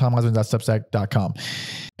Substack, TomOsman.substack.com.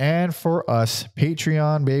 And for us,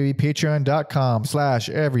 Patreon, baby,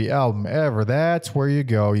 patreon.com/everyalbumever. That's where you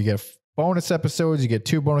go. You get bonus episodes. You get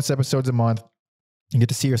 2 bonus episodes a month. You get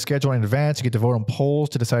to see your schedule in advance. You get to vote on polls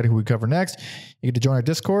to decide who we cover next. You get to join our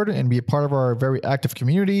Discord and be a part of our very active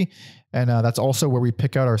community. And that's also where we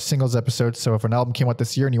pick out our singles episodes. So if an album came out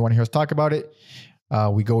this year and you want to hear us talk about it,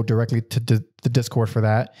 we go directly to the Discord for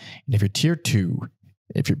that. And if you're tier 2,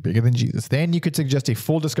 if you're bigger than Jesus, then you could suggest a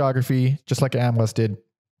full discography, just like Amless did.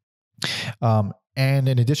 And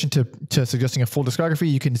in addition to suggesting a full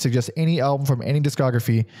discography, you can suggest any album from any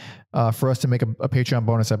discography for us to make a Patreon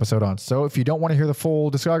bonus episode on. So if you don't want to hear the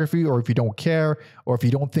full discography, or if you don't care, or if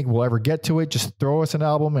you don't think we'll ever get to it, just throw us an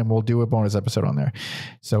album and we'll do a bonus episode on there.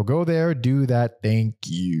 So go there, do that. Thank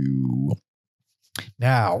you.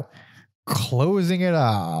 Now, closing it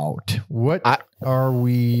out, what are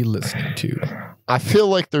we listening to? I feel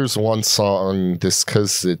like there's one song, this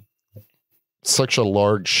because such a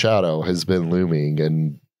large shadow has been looming,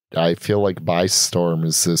 and I feel like By Storm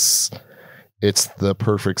is it's the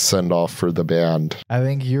perfect send-off for the band. I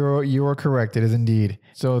think you are correct. It is indeed.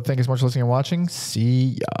 So thank you so much for listening and watching.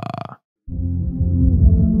 See ya.